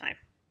time.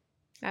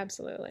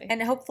 Absolutely.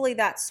 And hopefully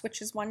that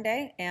switches one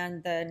day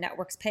and the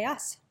networks pay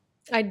us.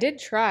 I did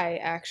try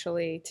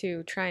actually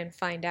to try and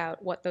find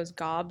out what those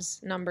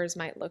GOBS numbers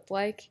might look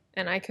like,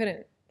 and I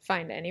couldn't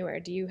find anywhere.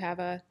 Do you have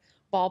a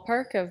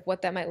ballpark of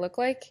what that might look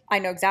like? I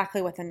know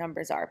exactly what the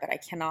numbers are, but I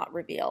cannot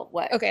reveal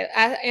what Okay,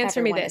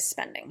 answer me everyone is this.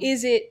 spending.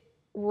 Is it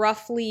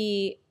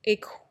roughly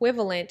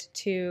equivalent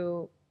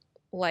to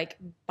like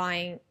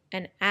buying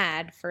an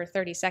ad for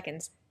 30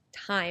 seconds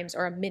times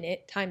or a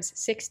minute times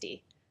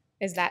 60?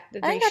 Is that the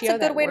ratio? I think that's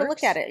a good way to works?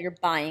 look at it. You're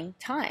buying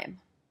time.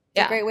 It's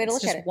Yeah, a great way to it's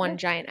look just at it. one Yeah.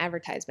 giant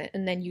advertisement,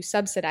 and then you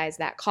subsidize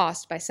that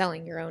cost by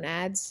selling your own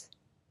ads.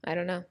 I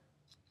don't know.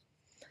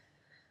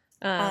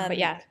 But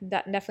yeah,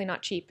 definitely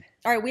not cheap.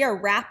 All right, we are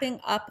wrapping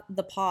up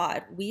the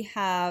pod. We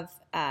have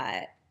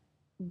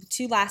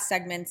two last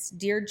segments.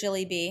 Dear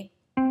Jilly B.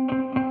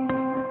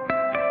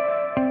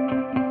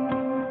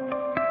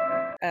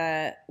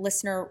 A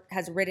listener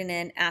has written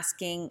in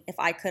asking if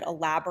I could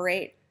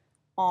elaborate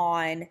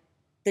on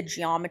the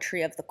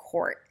geometry of the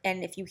court.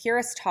 And if you hear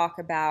us talk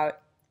about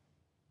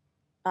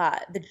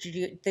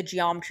the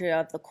geometry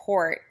of the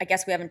court, I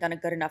guess we haven't done a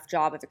good enough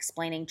job of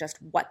explaining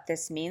just what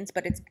this means,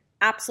 but it's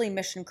absolutely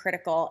mission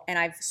critical, and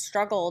I've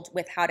struggled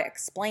with how to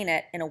explain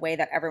it in a way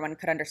that everyone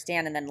could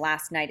understand, and then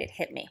last night it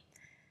hit me.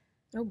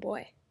 Oh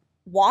boy.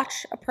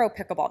 Watch a pro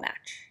pickleball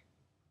match.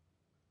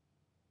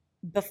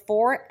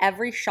 Before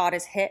every shot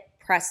is hit,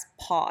 press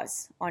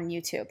pause on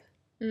YouTube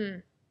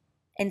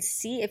and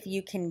see if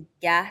you can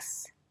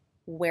guess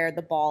where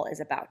the ball is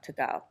about to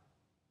go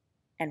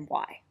and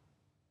why.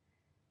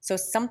 So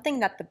something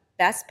that the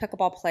best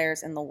pickleball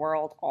players in the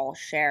world all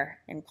share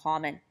in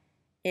common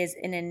is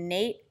an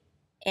innate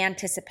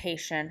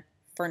anticipation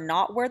for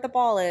not where the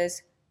ball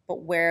is,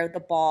 but where the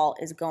ball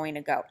is going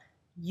to go.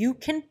 You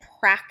can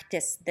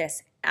practice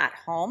this at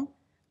home.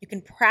 You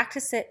can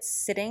practice it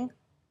sitting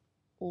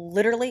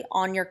literally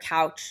on your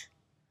couch.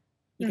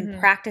 You can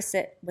practice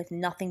it with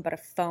nothing but a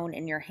phone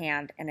in your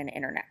hand and an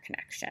internet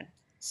connection.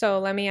 So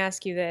let me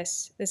ask you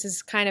this. This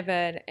is kind of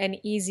an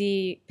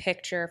easy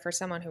picture for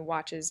someone who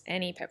watches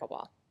any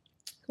pickleball.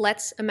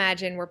 Let's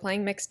imagine we're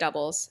playing mixed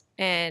doubles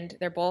and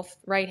they're both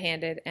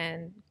right-handed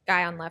and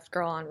guy on left,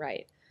 girl on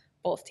right,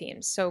 both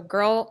teams. So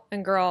girl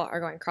and girl are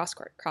going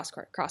cross-court,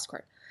 cross-court,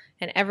 cross-court.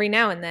 And every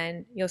now and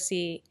then you'll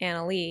see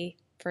Anna Lee,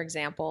 for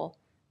example,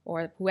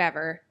 or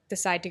whoever,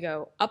 decide to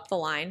go up the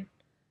line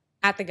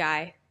at the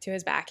guy to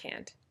his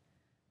backhand.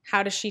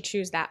 How does she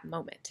choose that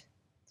moment?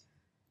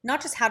 Not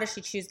just how does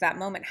she choose that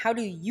moment, how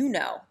do you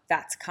know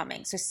that's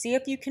coming? So see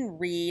if you can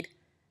read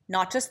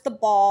not just the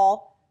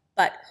ball,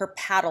 but her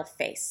paddle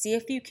face. See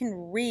if you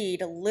can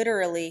read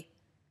literally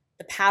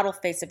the paddle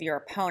face of your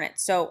opponent.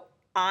 So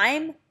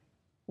I'm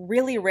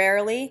really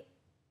rarely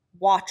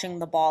watching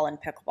the ball in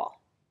pickleball.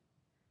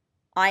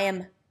 I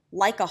am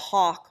like a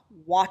hawk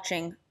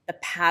watching the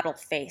paddle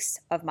face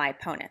of my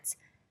opponents.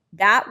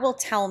 That will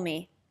tell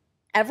me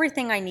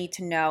everything I need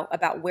to know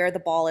about where the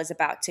ball is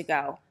about to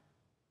go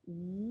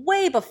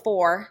way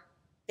before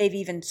they've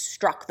even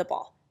struck the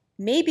ball.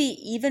 Maybe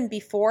even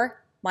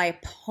before my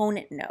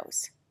opponent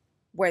knows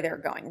where they're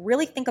going.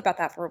 Really think about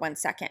that for 1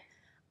 second.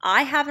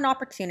 I have an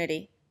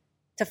opportunity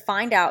to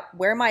find out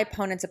where my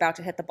opponent's about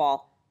to hit the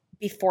ball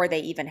before they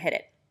even hit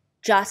it,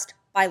 just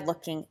by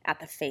looking at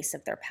the face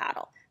of their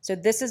paddle. So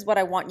this is what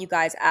I want you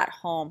guys at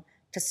home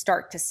to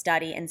start to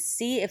study and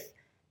see if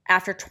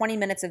after 20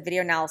 minutes of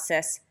video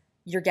analysis,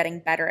 you're getting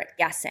better at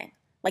guessing.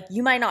 Like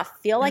you might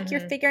not feel like you're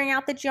figuring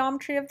out the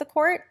geometry of the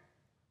court,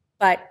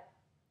 but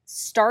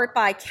start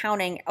by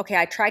counting, okay,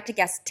 I tried to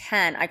guess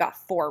 10, I got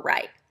 4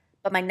 right.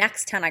 But my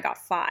next 10, I got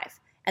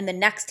 5. And the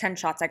next 10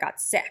 shots, I got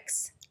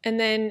 6. And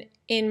then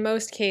in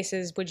most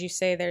cases, would you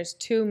say there's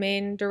 2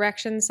 main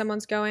directions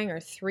someone's going or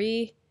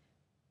 3?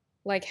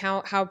 Like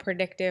how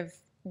predictive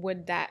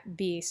would that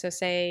be? So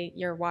say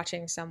you're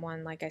watching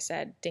someone, like I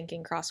said,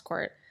 dinking cross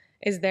court.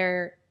 Is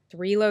there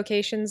 3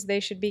 locations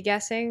they should be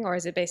guessing? Or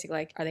is it basically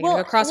like, are they going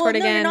to go cross court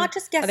again? You're not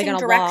just guessing are they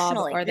gonna directionally.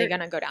 lob, or are they going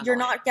to go down You're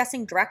the line? not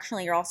guessing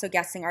directionally. You're also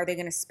guessing, are they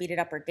going to speed it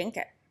up or dink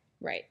it?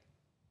 Right.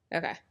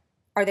 Okay.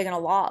 Are they going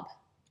to lob?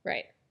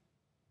 Right.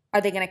 Are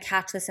they going to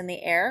catch this in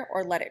the air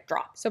or let it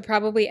drop? So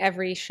probably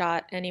every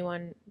shot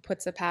anyone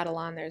puts a paddle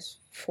on, there's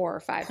 4 or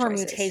 5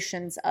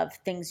 permutations of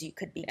things you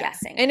could be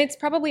guessing. And it's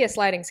probably a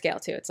sliding scale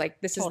too. It's like,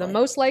 this is the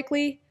most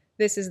likely,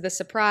 this is the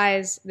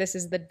surprise, this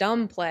is the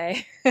dumb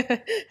play,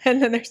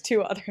 and then there's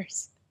 2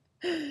 others.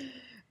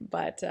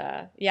 But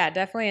yeah,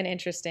 definitely an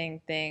interesting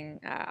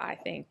thing. I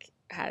think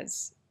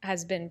has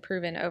been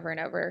proven over and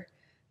over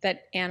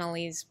that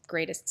Annalie's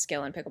greatest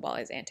skill in pickleball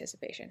is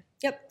anticipation.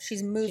 Yep,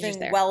 she's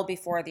moving well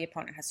before the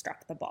opponent has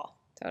struck the ball.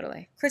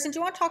 Totally. Kristen, do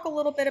you want to talk a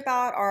little bit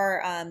about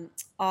our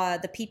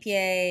the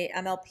PPA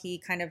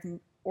MLP kind of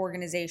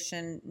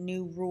organization,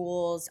 new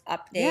rules,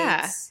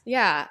 updates?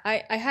 Yeah.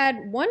 I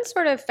had one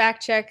sort of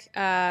fact check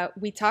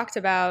we talked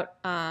about,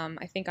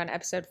 I think on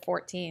episode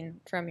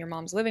 14 from Your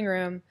Mom's Living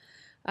Room,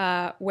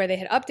 where they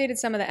had updated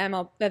some of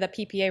the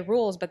PPA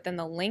rules, but then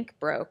the link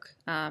broke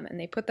and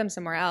they put them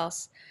somewhere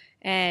else.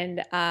 And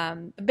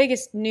the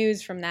biggest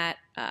news from that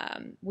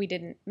we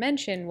didn't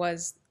mention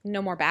was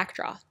no more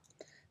backdraw.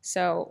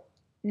 So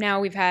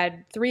now we've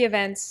had 3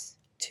 events,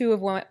 2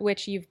 of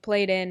which you've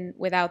played in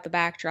without the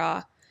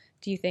backdraw.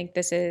 Do you think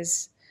this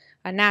is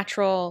a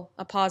natural,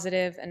 a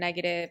positive, a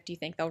negative? Do you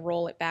think they'll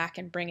roll it back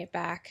and bring it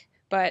back?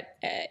 But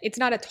it's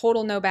not a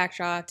total no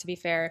backdraw, to be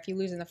fair. If you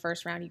lose in the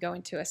first round, you go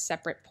into a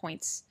separate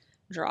points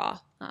draw.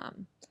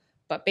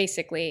 But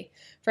basically,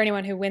 for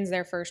anyone who wins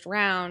their first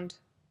round,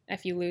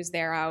 if you lose,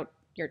 they're out,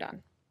 you're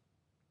done.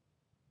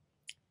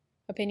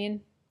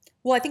 Opinion?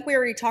 Well, I think we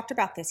already talked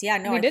about this. Yeah,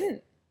 no, we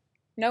didn't.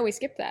 No, we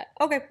skipped that.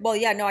 Okay. Well,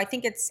 yeah, no, I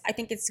think it's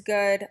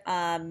good.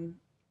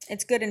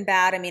 It's good and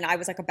bad. I mean, I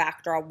was like a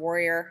backdraw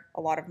warrior.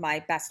 A lot of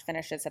my best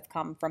finishes have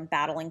come from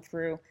battling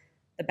through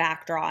the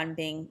backdraw and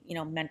being,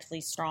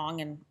 mentally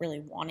strong and really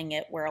wanting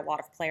it, where a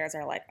lot of players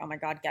are like, oh my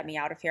God, get me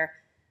out of here.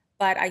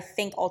 But I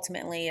think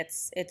ultimately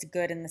it's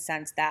good in the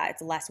sense that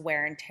it's less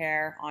wear and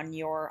tear on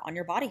your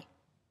body.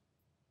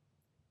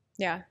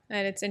 Yeah,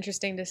 and it's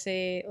interesting to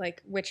see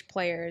like which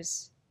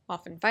players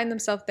often find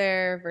themselves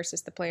there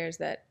versus the players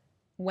that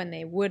when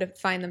they would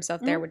find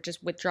themselves there would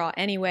just withdraw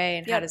anyway,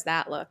 and how does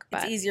that look?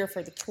 But it's easier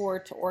for the tour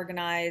to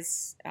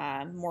organize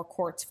more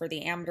courts for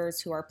the amateurs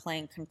who are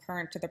playing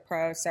concurrent to the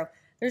pros. So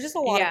there's just a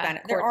lot of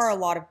there are a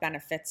lot of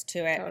benefits to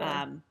it.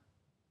 Totally.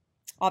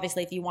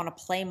 Obviously, if you want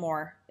to play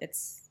more,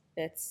 it's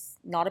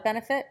not a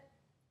benefit,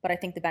 but I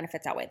think the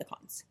benefits outweigh the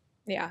cons.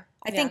 Yeah,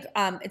 I think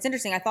it's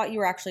interesting. I thought you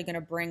were actually going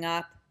to bring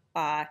up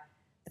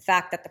the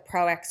fact that the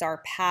Pro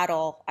XR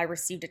paddle, I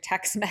received a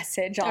text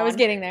message on. I was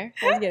getting there.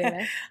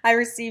 I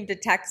received a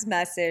text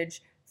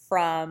message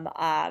from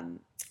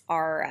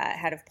our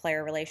head of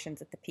player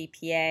relations at the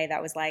PPA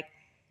that was like,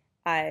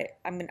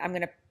 I'm going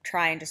to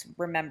try and just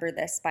remember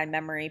this by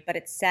memory, but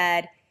it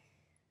said,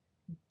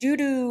 due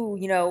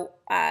to,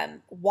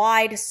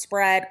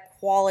 widespread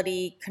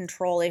quality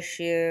control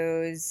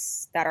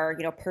issues that are,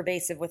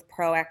 pervasive with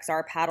Pro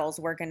XR paddles,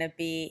 we're going to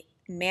be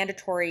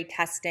mandatory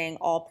testing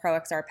all Pro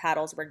XR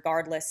paddles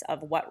regardless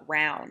of what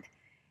round.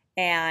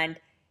 And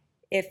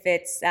if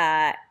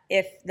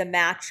the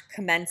match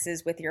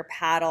commences with your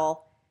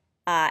paddle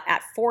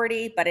at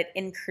 40, but it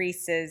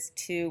increases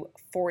to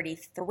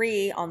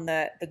 43 on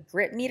the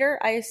grit meter,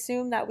 I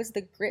assume that was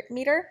the grit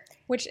meter.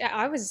 Which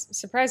I was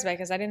surprised by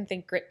because I didn't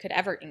think grit could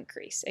ever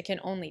increase. It can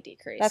only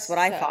decrease. That's what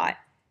I thought.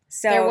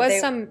 So there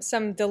was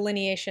some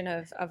delineation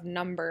of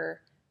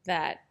number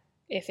that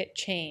if it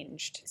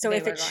changed. So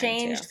if it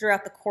changed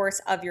throughout the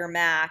course of your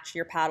match,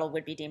 your paddle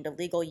would be deemed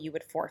illegal. You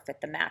would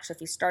forfeit the match. So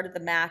if you started the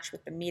match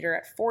with the meter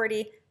at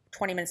 40,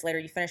 20 minutes later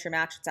you finish your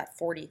match, it's at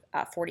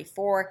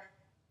 44.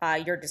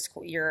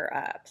 You're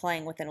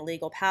playing with an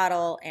illegal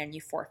paddle and you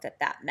forfeit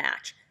that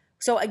match.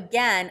 So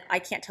again, I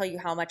can't tell you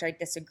how much I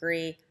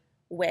disagree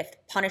with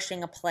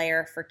punishing a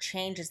player for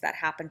changes that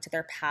happen to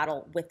their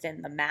paddle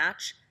within the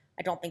match.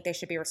 I don't think they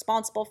should be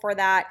responsible for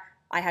that.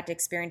 I had to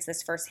experience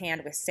this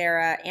firsthand with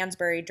Sarah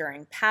Ansbury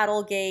during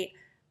Paddlegate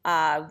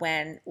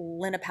when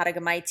Lina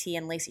Padagamaiti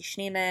and Lacey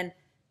Schneeman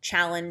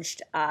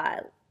challenged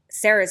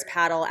Sarah's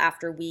paddle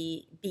after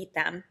we beat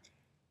them.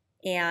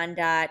 And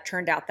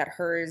turned out that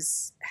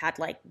hers had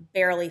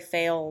barely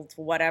failed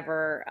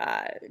whatever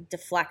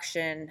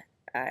deflection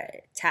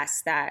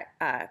test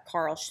that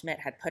Carl Schmidt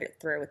had put it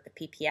through with the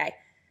PPA.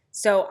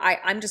 So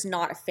I'm just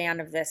not a fan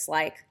of this,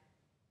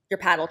 your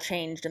paddle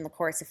changed in the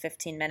course of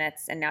 15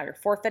 minutes and now you're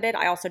forfeited.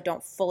 I also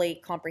don't fully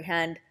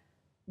comprehend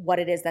what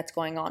it is that's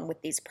going on with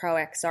these Pro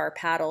XR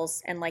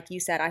paddles. And like you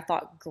said, I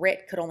thought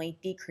grit could only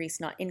decrease,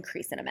 not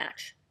increase in a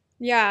match.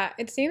 Yeah,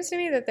 it seems to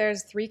me that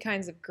there's 3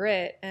 kinds of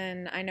grit,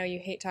 and I know you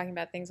hate talking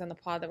about things on the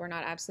pod that we're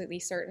not absolutely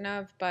certain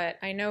of, but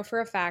I know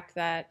for a fact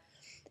that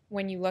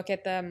when you look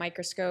at the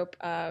microscope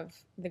of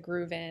the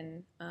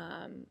groove-in,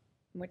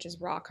 which is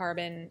raw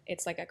carbon,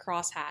 it's like a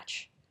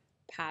crosshatch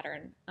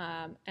pattern,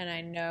 and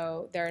I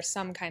know there are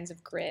some kinds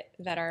of grit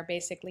that are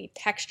basically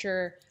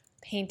texture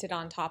painted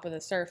on top of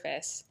the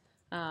surface,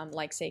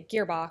 like say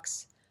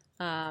gearbox,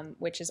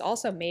 which is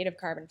also made of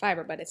carbon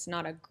fiber, but it's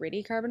not a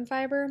gritty carbon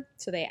fiber.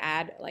 So they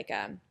add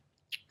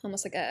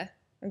almost like a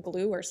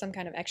glue or some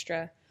kind of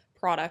extra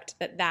product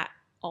that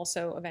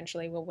also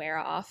eventually will wear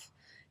off.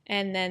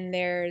 And then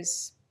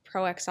there's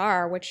Pro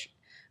XR, which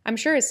I'm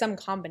sure is some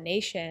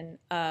combination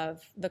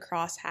of the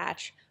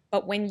crosshatch.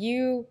 But when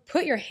you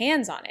put your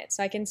hands on it,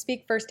 so I can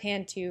speak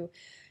firsthand to,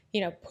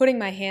 putting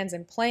my hands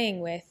and playing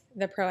with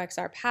the Pro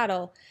XR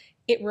paddle,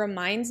 it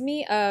reminds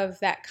me of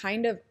that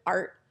kind of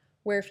art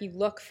where if you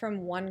look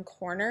from one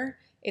corner,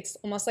 it's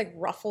almost like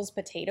Ruffles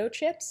potato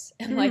chips.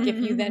 And like if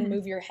you then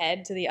move your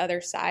head to the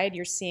other side,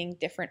 you're seeing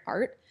different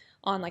art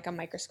on like a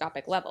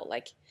microscopic level.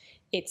 Like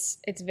it's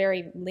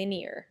very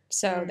linear.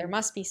 So there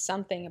must be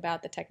something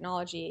about the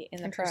technology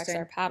in the Pro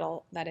XR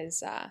paddle that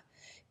is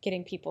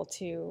getting people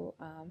to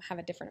have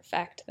a different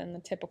effect than the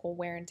typical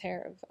wear and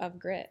tear of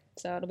grit.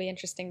 So it'll be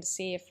interesting to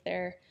see if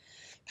their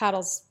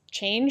paddles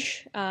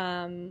change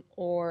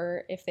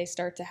or if they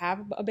start to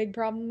have a big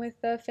problem with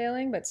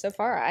failing. But so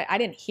far, I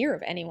didn't hear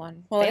of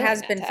anyone. Well, it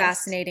has been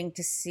fascinating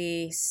to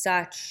see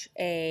such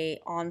a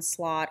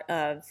onslaught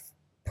of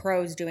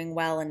pros doing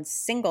well in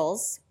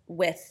singles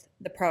with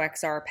the Pro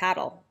XR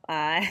paddle.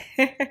 And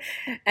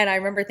I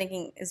remember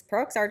thinking, is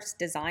Pro XR just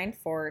designed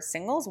for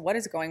singles? What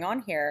is going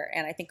on here?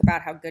 And I think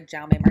about how good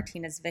Jaume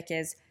Martinez-Vic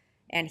is,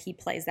 and he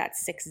plays that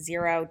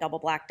 6-0 double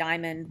black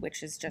diamond,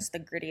 which is just the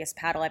grittiest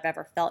paddle I've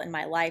ever felt in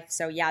my life.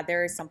 So yeah,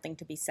 there is something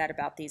to be said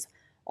about these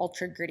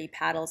ultra gritty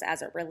paddles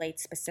as it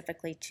relates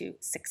specifically to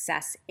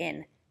success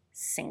in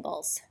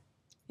singles.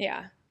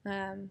 Yeah.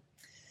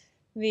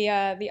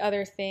 The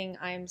other thing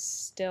I'm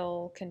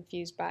still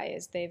confused by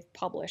is they've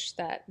published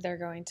that they're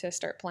going to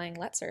start playing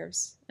let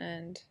serves,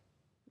 and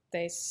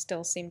they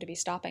still seem to be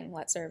stopping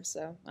let serves.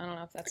 So I don't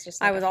know if that's just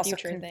like I was a also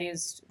future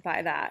confused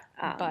by that.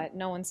 But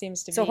no one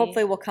seems to be. So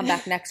hopefully we'll come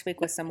back next week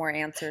with some more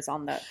answers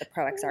on the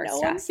Pro XR No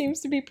stuff. one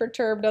seems to be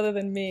perturbed other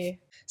than me.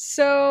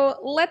 So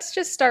let's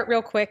just start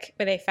real quick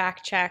with a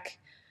fact check.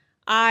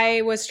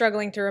 I was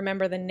struggling to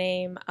remember the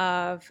name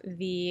of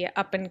the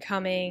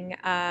up-and-coming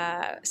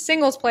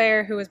singles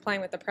player who was playing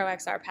with the Pro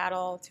XR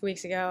paddle 2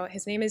 weeks ago.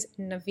 His name is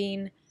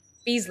Naveen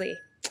Beasley.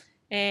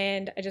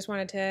 And I just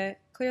wanted to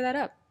clear that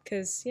up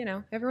because,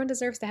 everyone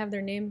deserves to have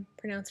their name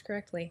pronounced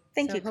correctly.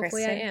 Thank you,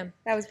 hopefully Kristen. I am.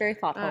 That was very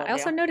thoughtful of I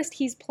also you. noticed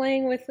he's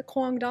playing with the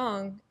Kwang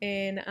Dong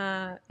in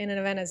an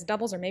event as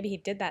doubles, or maybe he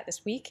did that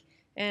this week.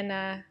 And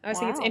I always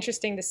think it's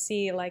interesting to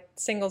see, like,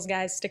 singles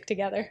guys stick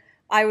together.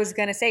 I was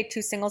going to say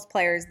 2 singles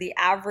players, the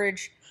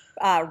average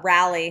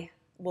rally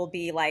will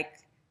be like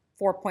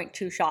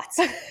 4.2 shots.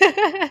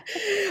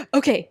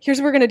 Okay, here's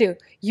what we're going to do.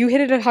 You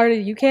hit it as hard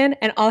as you can,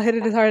 and I'll hit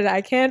it as hard as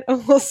I can,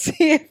 and we'll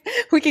see if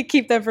we can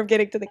keep them from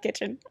getting to the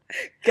kitchen.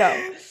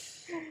 Go.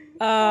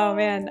 Oh,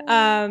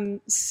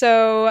 man.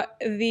 So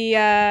the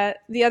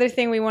other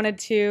thing we wanted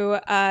to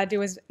do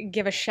was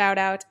give a shout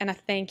out and a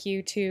thank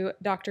you to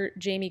Dr.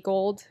 Jamie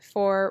Gold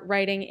for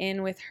writing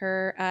in with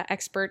her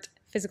expert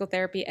physical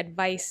therapy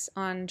advice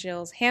on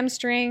Jill's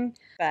hamstring.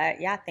 But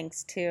yeah,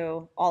 thanks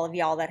to all of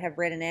y'all that have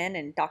written in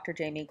and Dr.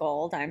 Jamie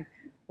Gold. I'm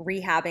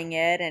rehabbing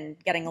it and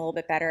getting a little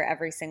bit better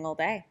every single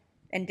day.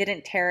 And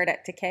didn't tear it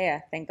at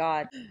Takea, thank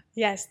God.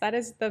 Yes, that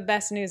is the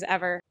best news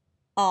ever.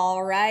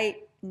 All right.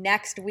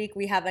 Next week,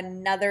 we have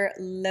another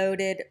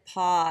loaded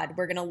pod.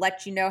 We're going to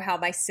let you know how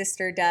my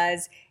sister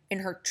does in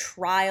her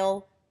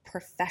trial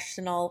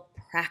professional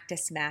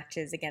practice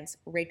matches against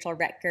Rachel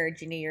Retker,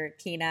 Ginny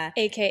Urquina.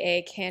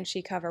 AKA, can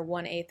she cover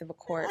 1/8 of a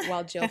court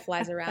while Jill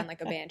flies around like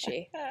a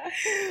banshee?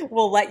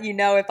 We'll let you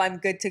know if I'm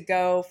good to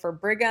go for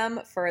Brigham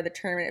for the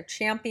Tournament of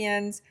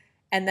Champions.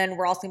 And then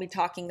we're also going to be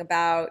talking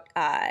about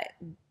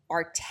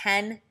our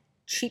 10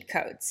 cheat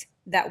codes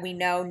that we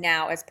know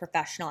now as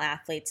professional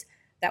athletes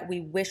that we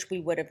wish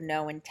we would have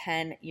known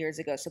 10 years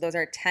ago. So those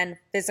are 10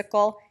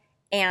 physical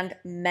and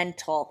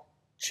mental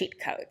cheat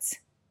codes.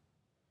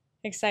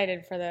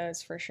 Excited for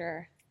those for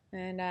sure.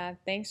 And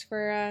thanks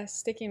for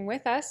sticking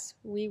with us.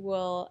 We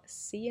will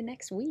see you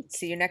next week.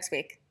 See you next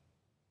week.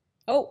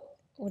 Oh,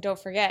 well, don't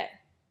forget,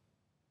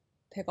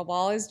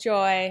 pickleball is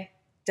joy.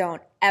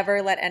 Don't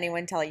ever let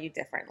anyone tell you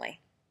differently.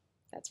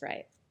 That's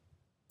right.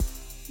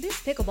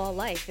 This Pickleball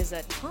Life is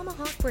a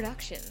Tomahawk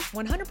production,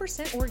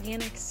 100%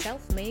 organic,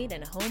 self-made,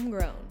 and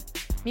homegrown.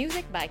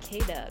 Music by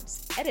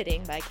K-Dubs,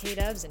 editing by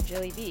K-Dubs and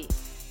Jilly B.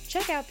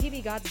 Check out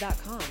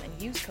pbgods.com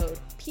and use code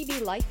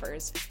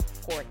PBLifers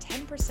for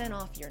 10%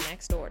 off your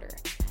next order.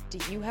 Do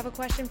you have a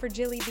question for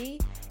Jilly B?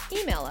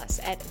 Email us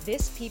at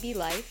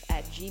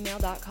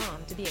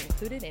thispblife@gmail.com to be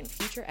included in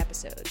future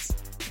episodes.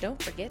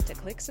 Don't forget to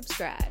click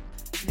subscribe.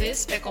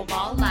 This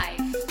Pickleball Life.